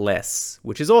a lot less,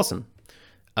 which is awesome.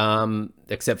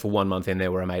 Except for 1 month in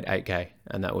there where I made 8K.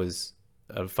 And that was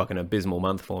a fucking abysmal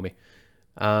month for me.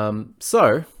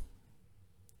 So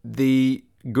the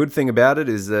good thing about it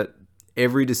is that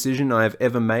every decision I've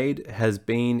ever made has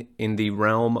been in the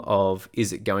realm of,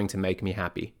 is it going to make me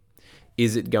happy?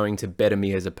 Is it going to better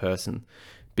me as a person?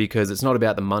 Because it's not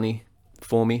about the money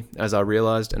for me, as I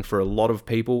realized. And for a lot of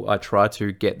people, I try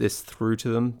to get this through to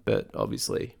them, but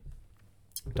obviously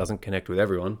it doesn't connect with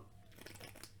everyone.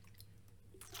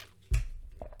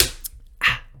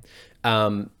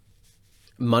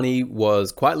 Money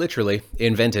was quite literally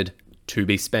invented to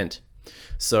be spent.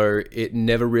 So it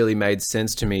never really made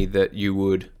sense to me that you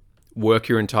would work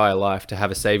your entire life to have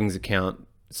a savings account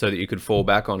so that you could fall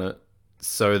back on it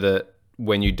so that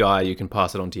when you die, you can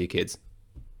pass it on to your kids.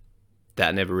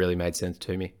 That never really made sense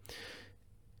to me.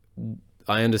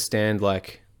 I understand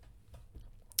like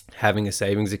having a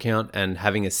savings account and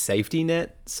having a safety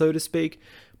net, so to speak.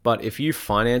 But if you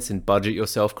finance and budget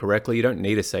yourself correctly, you don't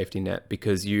need a safety net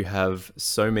because you have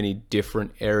so many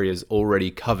different areas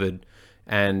already covered,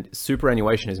 and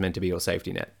superannuation is meant to be your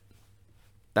safety net.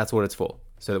 That's what it's for.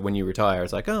 So that when you retire,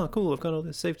 it's like, oh, cool, I've got all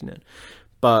this safety net.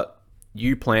 But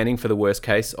you planning for the worst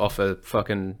case off a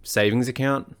fucking savings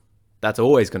account, that's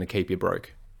always going to keep you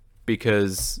broke.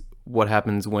 Because what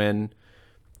happens when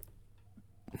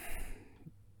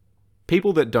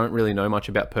people that don't really know much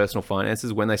about personal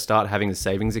finances, when they start having a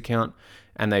savings account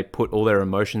and they put all their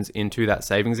emotions into that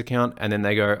savings account, and then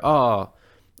they go, oh,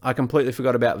 I completely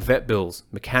forgot about vet bills,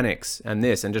 mechanics, and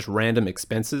this, and just random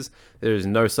expenses. There is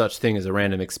no such thing as a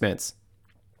random expense.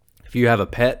 If you have a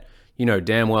pet, you know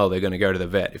damn well they're going to go to the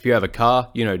vet. If you have a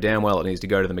car, you know damn well it needs to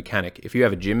go to the mechanic. If you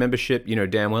have a gym membership, you know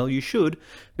damn well you should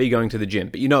be going to the gym,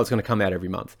 but you know it's going to come out every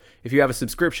month. If you have a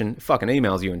subscription, it fucking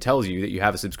emails you and tells you that you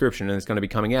have a subscription and it's going to be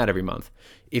coming out every month.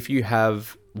 If you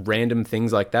have random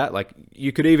things like that, like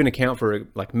you could even account for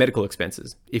like medical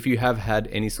expenses. If you have had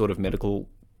any sort of medical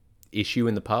issue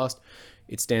in the past,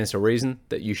 it stands to reason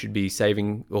that you should be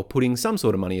saving or putting some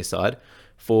sort of money aside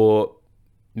for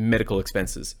medical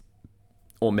expenses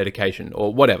or medication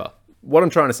or whatever. What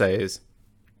I'm trying to say is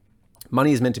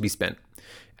money is meant to be spent.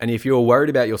 And if you're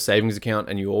worried about your savings account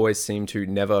and you always seem to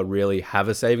never really have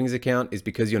a savings account, is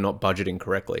because you're not budgeting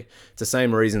correctly. It's the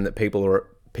same reason that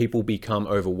people become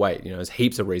overweight. There's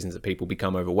heaps of reasons that people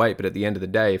become overweight, but at the end of the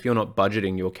day, if you're not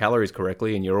budgeting your calories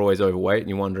correctly and you're always overweight and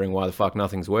you're wondering why the fuck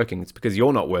nothing's working, it's because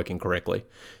you're not working correctly.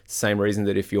 It's the same reason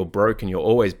that if you're broke and you're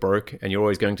always broke and you're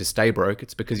always going to stay broke,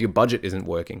 it's because your budget isn't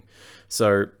working.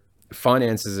 So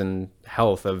finances and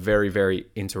health are very, very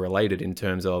interrelated in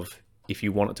terms of, if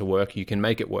you want it to work, you can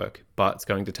make it work, but it's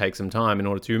going to take some time in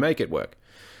order to make it work.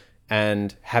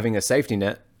 And having a safety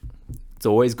net, it's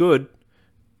always good,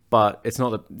 but it's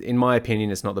not in my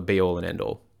opinion, it's not the be all and end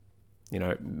all.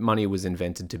 Money was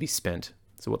invented to be spent.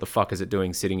 So what the fuck is it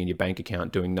doing sitting in your bank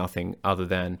account doing nothing other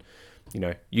than,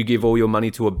 you give all your money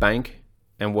to a bank,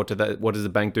 and what does the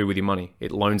bank do with your money?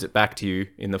 It loans it back to you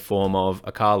in the form of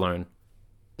a car loan,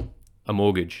 a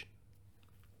mortgage.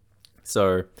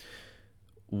 So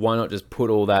why not just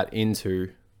put all that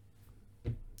into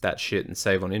that shit and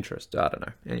save on interest? I don't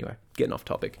know. Anyway, getting off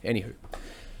topic. Anywho.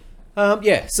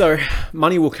 So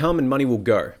money will come and money will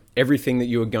go. Everything that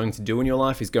you are going to do in your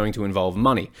life is going to involve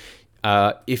money.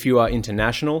 If you are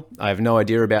international, I have no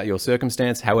idea about your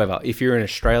circumstance. However, if you're in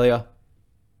Australia,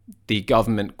 the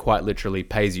government quite literally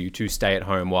pays you to stay at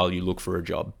home while you look for a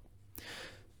job.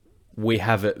 We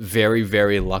have it very,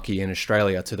 very lucky in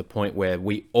Australia to the point where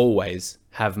we always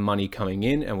have money coming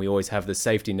in and we always have the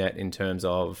safety net in terms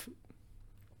of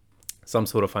some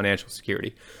sort of financial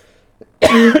security.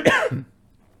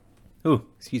 Oh,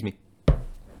 excuse me.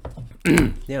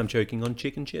 Now I'm choking on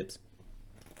chicken chips.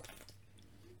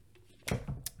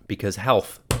 Because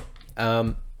health.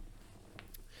 The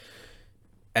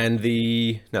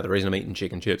reason I'm eating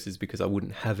chicken chips is because I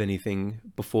wouldn't have anything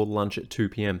before lunch at 2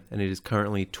 p.m. and it is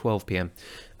currently 12 p.m.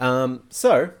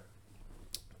 So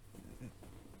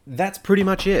that's pretty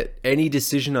much it. Any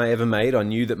decision I ever made, I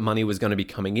knew that money was going to be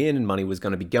coming in and money was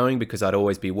going to be going because I'd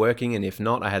always be working. And if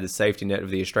not, I had the safety net of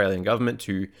the Australian government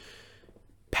to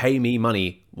pay me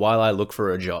money while I look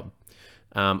for a job.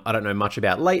 I don't know much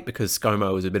about late because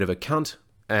ScoMo is a bit of a cunt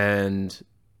and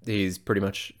he's pretty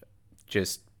much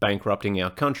just bankrupting our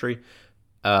country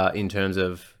in terms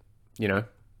of,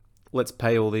 let's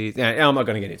pay all these. I'm not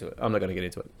going to get into it.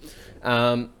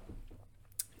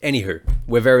 Anywho,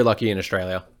 we're very lucky in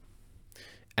Australia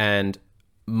and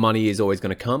money is always going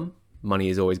to come money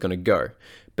is always going to go.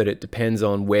 But it depends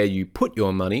on where you put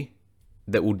your money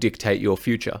that will dictate your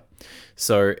future.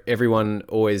 So everyone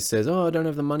always says, oh, I don't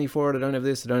have the money for it. I don't have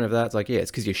this. I don't have that. It's like, yeah,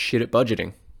 it's because you're shit at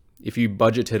budgeting. If you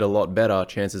budgeted a lot better,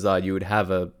 chances are you would have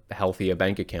a healthier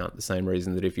bank account. The same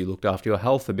reason that if you looked after your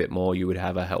health a bit more, you would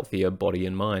have a healthier body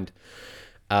and mind.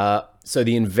 So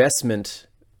the investment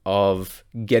of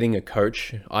getting a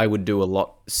coach, I would do a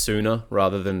lot sooner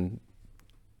rather than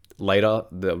later.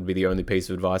 That would be the only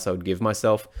piece of advice I would give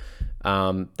myself.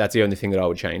 That's the only thing that I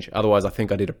would change. Otherwise, I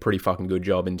think I did a pretty fucking good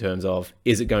job in terms of,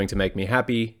 is it going to make me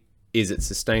happy? Is it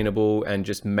sustainable? And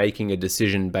just making a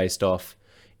decision based off,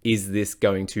 is this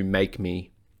going to make me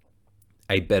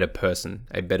a better person,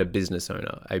 a better business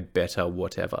owner, a better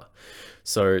whatever?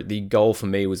 So the goal for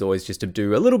me was always just to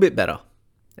do a little bit better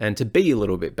and to be a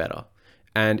little bit better.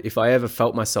 And if I ever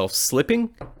felt myself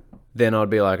slipping, then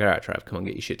I'd be like, all right, Trav, come on,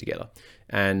 get your shit together.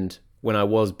 And when I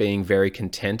was being very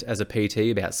content as a PT,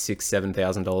 about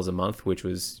 $6,000-$7,000 a month,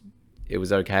 it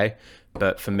was okay.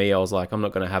 But for me, I was like, I'm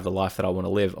not going to have the life that I want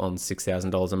to live on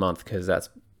 $6,000 a month, because that's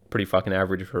pretty fucking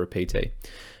average for a PT.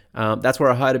 That's where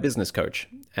I hired a business coach,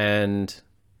 and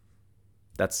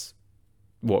that's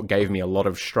what gave me a lot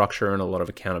of structure and a lot of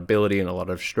accountability and a lot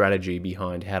of strategy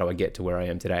behind how do I get to where I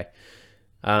am today.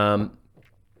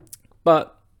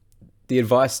 But the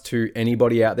advice to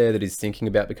anybody out there that is thinking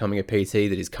about becoming a PT,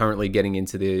 that is currently getting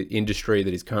into the industry,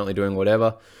 that is currently doing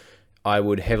whatever, I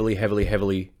would heavily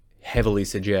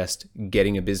suggest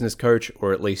getting a business coach,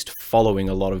 or at least following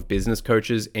a lot of business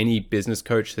coaches. Any business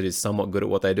coach that is somewhat good at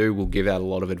what they do will give out a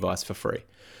lot of advice for free.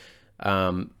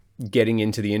 Getting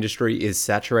into the industry is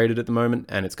saturated at the moment,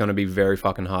 and it's going to be very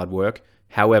fucking hard work.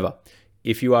 However,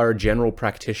 if you are a general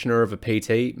practitioner of a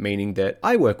PT, meaning that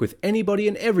I work with anybody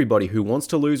and everybody who wants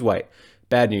to lose weight,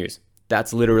 bad news.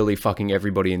 That's literally fucking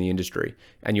everybody in the industry.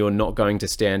 And you're not going to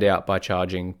stand out by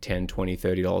charging $10, $20,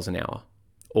 $30 an hour.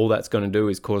 All that's going to do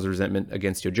is cause resentment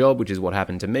against your job, which is what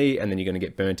happened to me. And then you're going to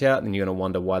get burnt out, and then you're going to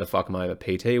wonder, why the fuck am I a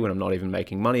PT when I'm not even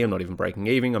making money? I'm not even breaking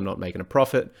even. I'm not making a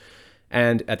profit.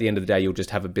 And at the end of the day, you'll just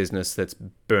have a business that's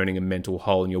burning a mental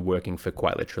hole, and you're working for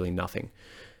quite literally nothing.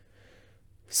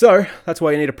 So that's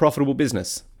why you need a profitable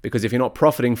business, because if you're not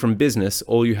profiting from business,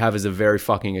 all you have is a very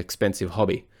fucking expensive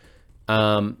hobby.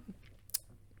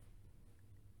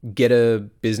 Get a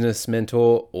business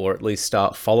mentor, or at least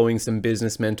start following some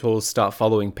business mentors, start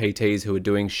following PTs who are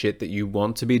doing shit that you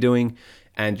want to be doing,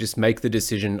 and just make the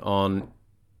decision on,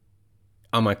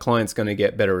 are my clients going to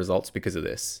get better results because of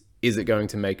this? Is it going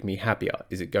to make me happier?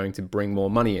 Is it going to bring more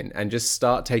money in? And just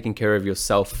start taking care of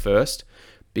yourself first.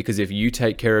 Because if you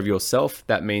take care of yourself,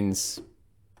 that means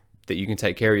that you can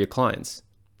take care of your clients.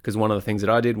 Because one of the things that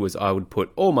I did was I would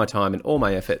put all my time and all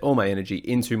my effort, all my energy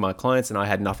into my clients, and I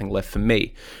had nothing left for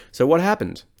me. So what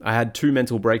happened? I had 2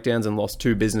 mental breakdowns and lost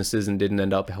 2 businesses and didn't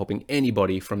end up helping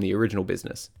anybody from the original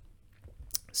business.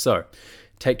 So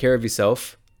take care of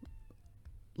yourself.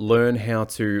 Learn how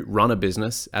to run a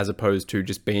business as opposed to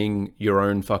just being your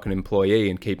own fucking employee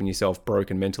and keeping yourself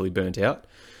broke and mentally burnt out.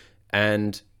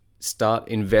 And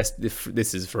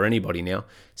this is for anybody now,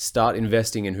 start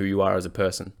investing in who you are as a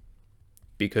person,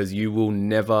 because you will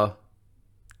never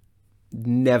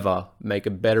make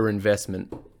a better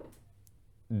investment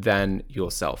than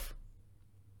yourself.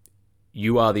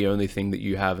 You are the only thing that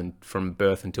you have from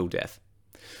birth until death.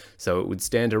 So it would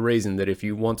stand to reason that if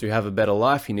you want to have a better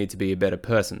life, you need to be a better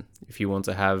person. If you want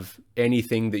to have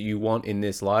anything that you want in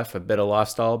this life, a better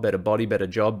lifestyle, better body, better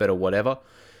job, better whatever,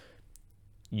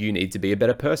 you need to be a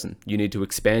better person. You need to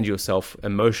expand yourself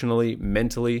emotionally,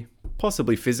 mentally,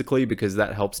 possibly physically, because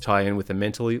that helps tie in with the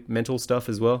mental stuff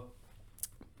as well.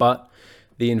 But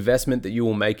the investment that you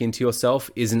will make into yourself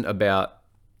isn't about,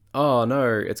 oh no,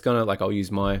 it's gonna, like, I'll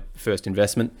use my first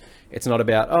investment. It's not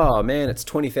about, oh man, it's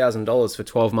 $20,000 for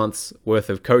 12 months worth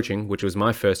of coaching, which was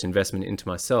my first investment into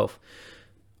myself.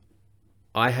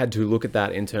 I had to look at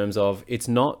that in terms of, it's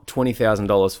not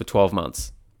 $20,000 for 12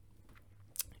 months.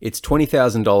 It's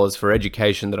 $20,000 for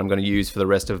education that I'm going to use for the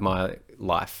rest of my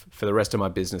life, for the rest of my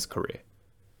business career.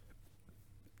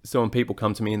 So when people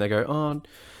come to me and they go, oh,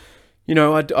 you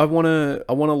know, I want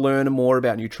to learn more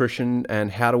about nutrition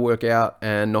and how to work out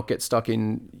and not get stuck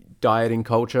in dieting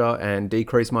culture and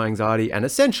decrease my anxiety and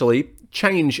essentially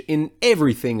change in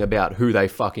everything about who they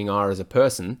fucking are as a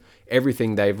person,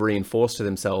 everything they've reinforced to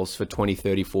themselves for 20,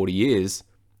 30, 40 years.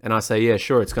 And I say, yeah,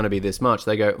 sure, it's going to be this much.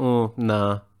 They go, oh,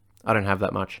 nah, I don't have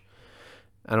that much.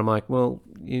 And I'm like, well,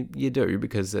 you do,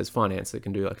 because there's finance that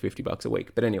can do like $50 a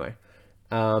week. But anyway,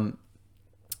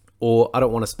 or I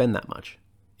don't want to spend that much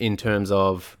in terms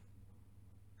of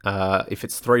if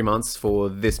it's 3 months for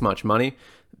this much money,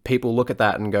 people look at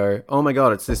that and go, oh my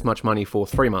God, it's this much money for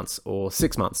 3 months or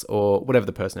 6 months or whatever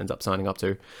the person ends up signing up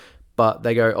to. But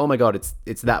they go, oh my God,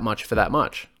 it's that much for that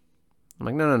much. I'm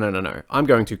like, no. I'm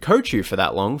going to coach you for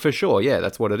that long for sure. Yeah,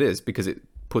 that's what it is, because it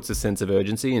puts a sense of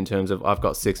urgency in terms of, I've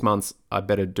got 6 months, I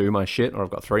better do my shit, or I've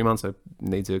got 3 months, I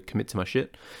need to commit to my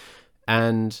shit.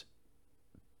 And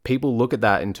people look at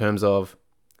that in terms of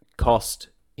cost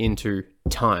into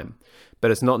time.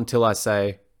 But it's not until I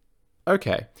say,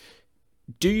 okay,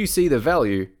 do you see the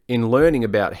value in learning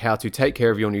about how to take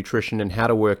care of your nutrition and how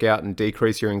to work out and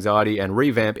decrease your anxiety and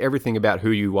revamp everything about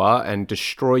who you are and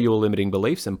destroy your limiting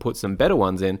beliefs and put some better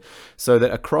ones in, so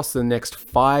that across the next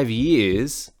 5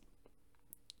 years,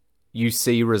 you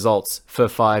see results for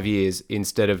 5 years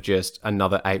instead of just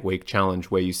another 8-week challenge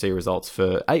where you see results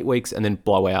for 8 weeks and then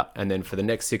blow out. And then for the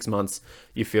next 6 months,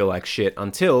 you feel like shit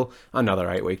until another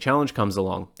 8-week challenge comes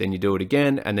along. Then you do it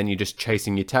again, and then you're just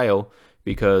chasing your tail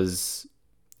because,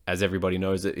 as everybody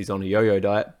knows that is on a yo-yo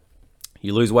diet,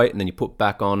 you lose weight and then you put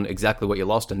back on exactly what you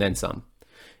lost and then some.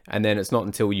 And then it's not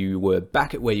until you were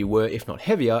back at where you were, if not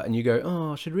heavier, and you go,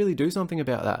 oh, I should really do something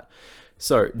about that.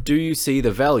 So do you see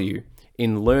the value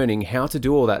in learning how to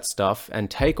do all that stuff and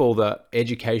take all the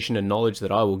education and knowledge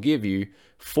that I will give you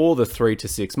for the 3 to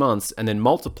 6 months and then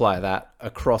multiply that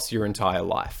across your entire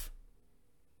life?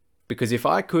 Because if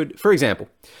I could, for example,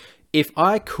 if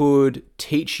I could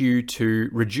teach you to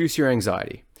reduce your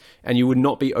anxiety and you would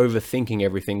not be overthinking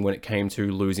everything when it came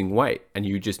to losing weight and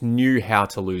you just knew how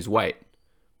to lose weight,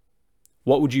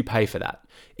 what would you pay for that?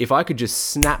 If I could just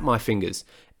snap my fingers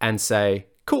and say,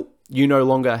 cool, you no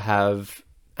longer have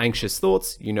anxious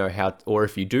thoughts, you know how, or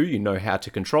if you do, you know how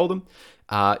to control them.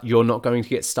 You're not going to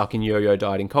get stuck in yo-yo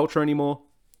dieting culture anymore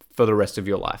for the rest of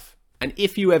your life. And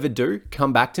if you ever do,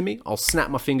 come back to me, I'll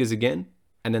snap my fingers again,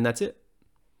 and then that's it.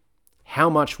 How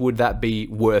much would that be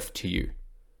worth to you?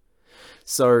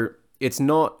 So it's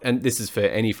not, and this is for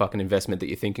any fucking investment that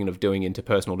you're thinking of doing into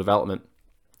personal development,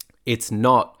 it's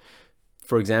not,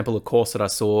 for example, a course that I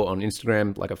saw on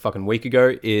Instagram like a fucking week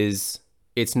ago is,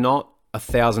 it's not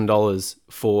 $1,000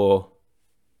 for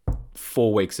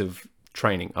 4 weeks of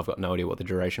training. I've got no idea what the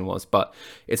duration was, but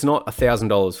it's not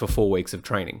 $1,000 for 4 weeks of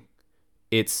training.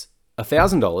 It's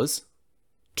 $1,000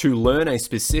 to learn a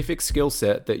specific skill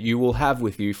set that you will have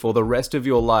with you for the rest of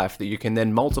your life that you can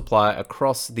then multiply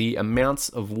across the amounts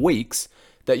of weeks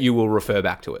that you will refer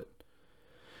back to it.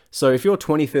 So if you're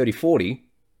 20, 30, 40,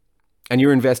 and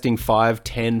you're investing $5,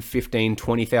 $10, $15,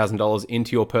 $20,000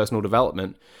 into your personal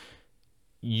development,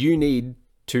 you need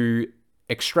to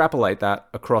extrapolate that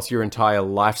across your entire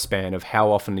lifespan of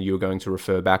how often you're going to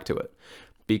refer back to it.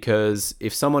 Because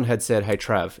if someone had said, hey,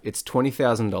 Trav, it's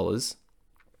 $20,000,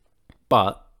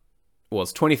 but, well,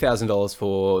 it's $20,000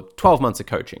 for 12 months of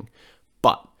coaching,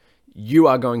 but you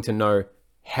are going to know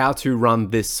how to run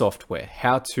this software,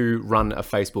 how to run a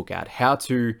Facebook ad, how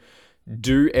to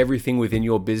do everything within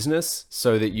your business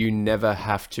so that you never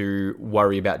have to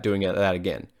worry about doing that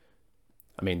again.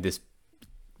 I mean, this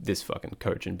fucking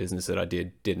coach and business that I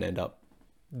didn't end up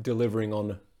delivering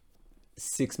on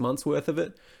 6 months worth of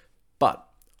it, but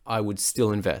I would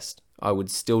still invest. I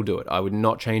would still do it. I would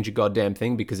not change a goddamn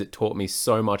thing because it taught me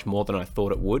so much more than I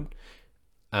thought it would.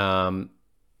 And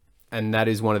that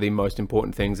is one of the most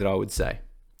important things that I would say,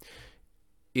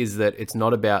 is that it's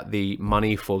not about the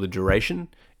money for the duration.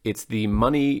 It's the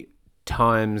money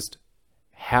times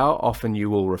how often you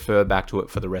will refer back to it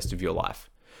for the rest of your life.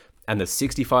 And the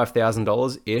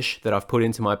 $65,000-ish that I've put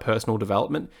into my personal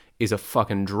development is a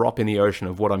fucking drop in the ocean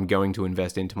of what I'm going to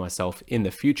invest into myself in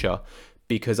the future,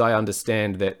 because I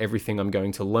understand that everything I'm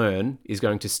going to learn is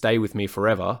going to stay with me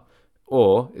forever.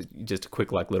 Or just a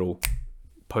quick like little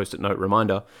post-it note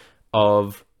reminder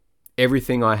of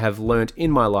everything I have learned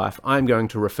in my life, I'm going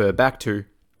to refer back to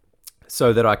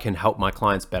so that I can help my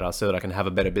clients better, so that I can have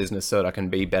a better business, so that I can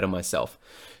be better myself.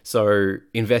 So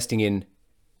investing in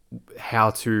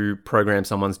how to program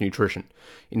someone's nutrition,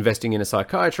 investing in a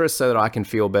psychiatrist so that I can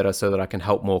feel better, so that I can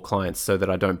help more clients, so that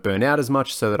I don't burn out as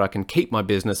much, so that I can keep my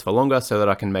business for longer, so that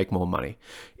I can make more money.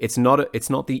 It's not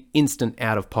the instant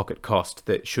out-of-pocket cost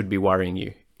that should be worrying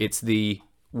you. It's the,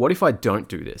 what if I don't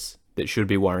do this, that should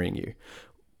be worrying you.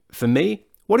 For me,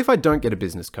 what if I don't get a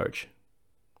business coach?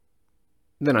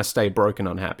 Then I stay broke and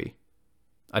unhappy.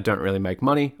 I don't really make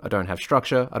money. I don't have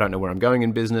structure. I don't know where I'm going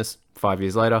in business. 5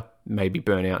 years later, maybe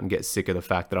burn out and get sick of the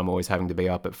fact that I'm always having to be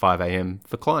up at 5 a.m.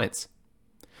 for clients.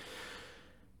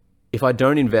 If I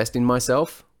don't invest in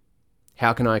myself,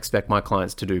 how can I expect my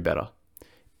clients to do better?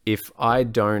 If I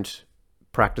don't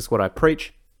practice what I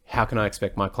preach, how can I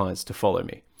expect my clients to follow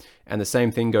me? And the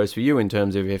same thing goes for you in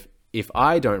terms of if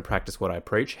I don't practice what I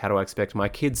preach, how do I expect my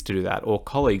kids to do that, or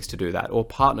colleagues to do that, or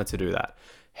partner to do that?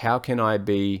 How can I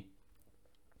be,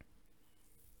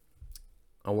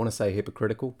 I want to say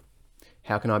hypocritical.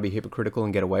 How can I be hypocritical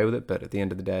and get away with it? But at the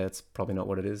end of the day, it's probably not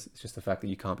what it is. It's just the fact that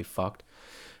you can't be fucked.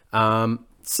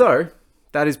 So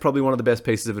that is probably one of the best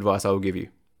pieces of advice I will give you.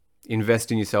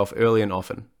 Invest in yourself early and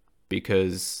often,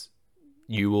 because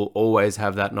you will always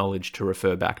have that knowledge to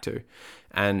refer back to.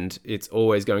 And it's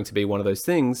always going to be one of those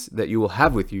things that you will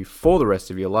have with you for the rest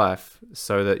of your life,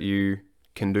 so that you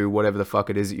can do whatever the fuck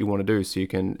it is that you want to do. So you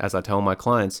can, as I tell my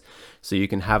clients, so you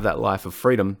can have that life of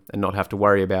freedom and not have to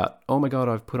worry about, oh my God,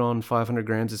 I've put on 500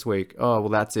 grams this week. Oh, well,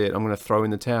 that's it. I'm going to throw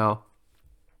in the towel.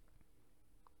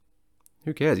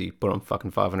 Who cares? You put on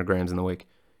fucking 500 grams in the week.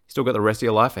 You still got the rest of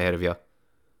your life ahead of you.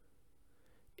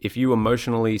 If you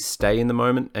emotionally stay in the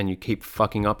moment and you keep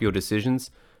fucking up your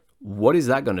decisions, what is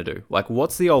that going to do? Like,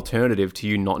 what's the alternative to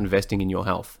you not investing in your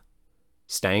health?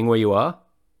 Staying where you are?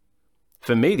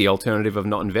 For me, the alternative of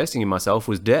not investing in myself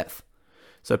was death.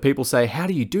 So people say, how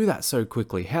do you do that so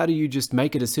quickly? How do you just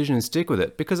make a decision and stick with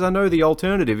it? Because I know the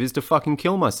alternative is to fucking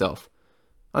kill myself.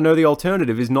 I know the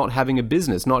alternative is not having a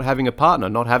business, not having a partner,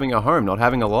 not having a home, not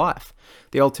having a life.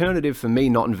 The alternative for me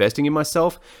not investing in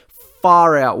myself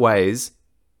far outweighs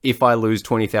if I lose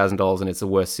 $20,000 and it's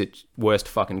the worst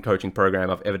fucking coaching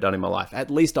program I've ever done in my life. At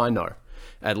least I know.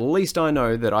 At least I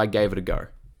know that I gave it a go.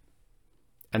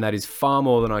 And that is far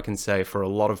more than I can say for a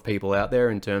lot of people out there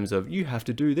in terms of, you have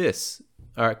to do this.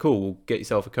 All right, cool. Well, get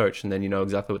yourself a coach and then you know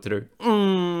exactly what to do.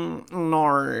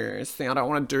 No, see, I don't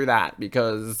want to do that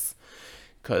because,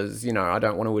 you know, I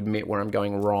don't want to admit where I'm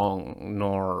going wrong.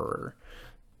 No.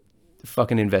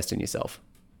 Fucking invest in yourself.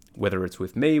 Whether it's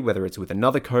with me, whether it's with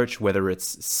another coach, whether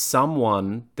it's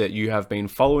someone that you have been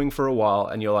following for a while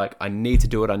and you're like, I need to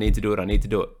do it, I need to do it, I need to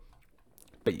do it.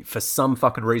 But for some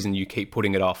fucking reason, you keep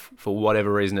putting it off. For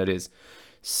whatever reason it is,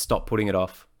 stop putting it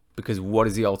off. Because what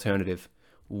is the alternative?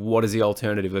 What is the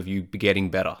alternative of you getting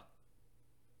better?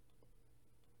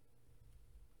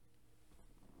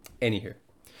 Anywho,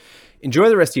 enjoy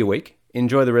the rest of your week.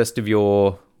 Enjoy the rest of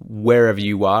your wherever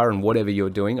you are and whatever you're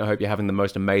doing. I hope you're having the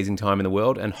most amazing time in the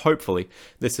world. And hopefully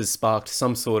this has sparked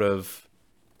some sort of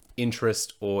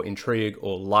interest or intrigue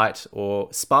or light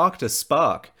or sparked a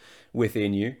spark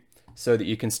within you, so that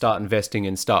you can start investing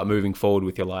and start moving forward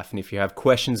with your life. And if you have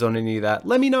questions on any of that,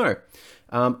 let me know.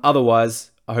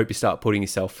 Otherwise, I hope you start putting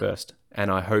yourself first.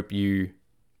 And I hope you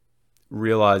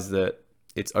realize that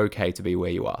it's okay to be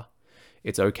where you are.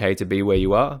 It's okay to be where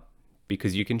you are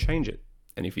because you can change it.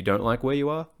 And if you don't like where you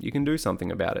are, you can do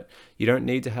something about it. You don't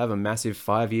need to have a massive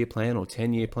 5-year plan or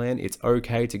 10-year plan. It's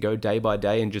okay to go day by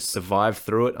day and just survive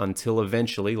through it until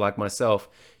eventually, like myself,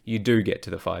 you do get to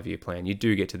the 5-year plan. You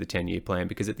do get to the 10-year plan,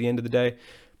 because at the end of the day,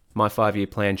 my 5-year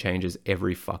plan changes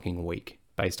every fucking week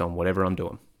based on whatever I'm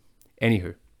doing.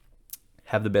 Anywho,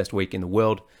 have the best week in the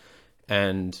world.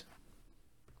 And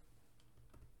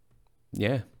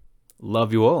yeah,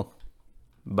 love you all.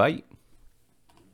 Bye.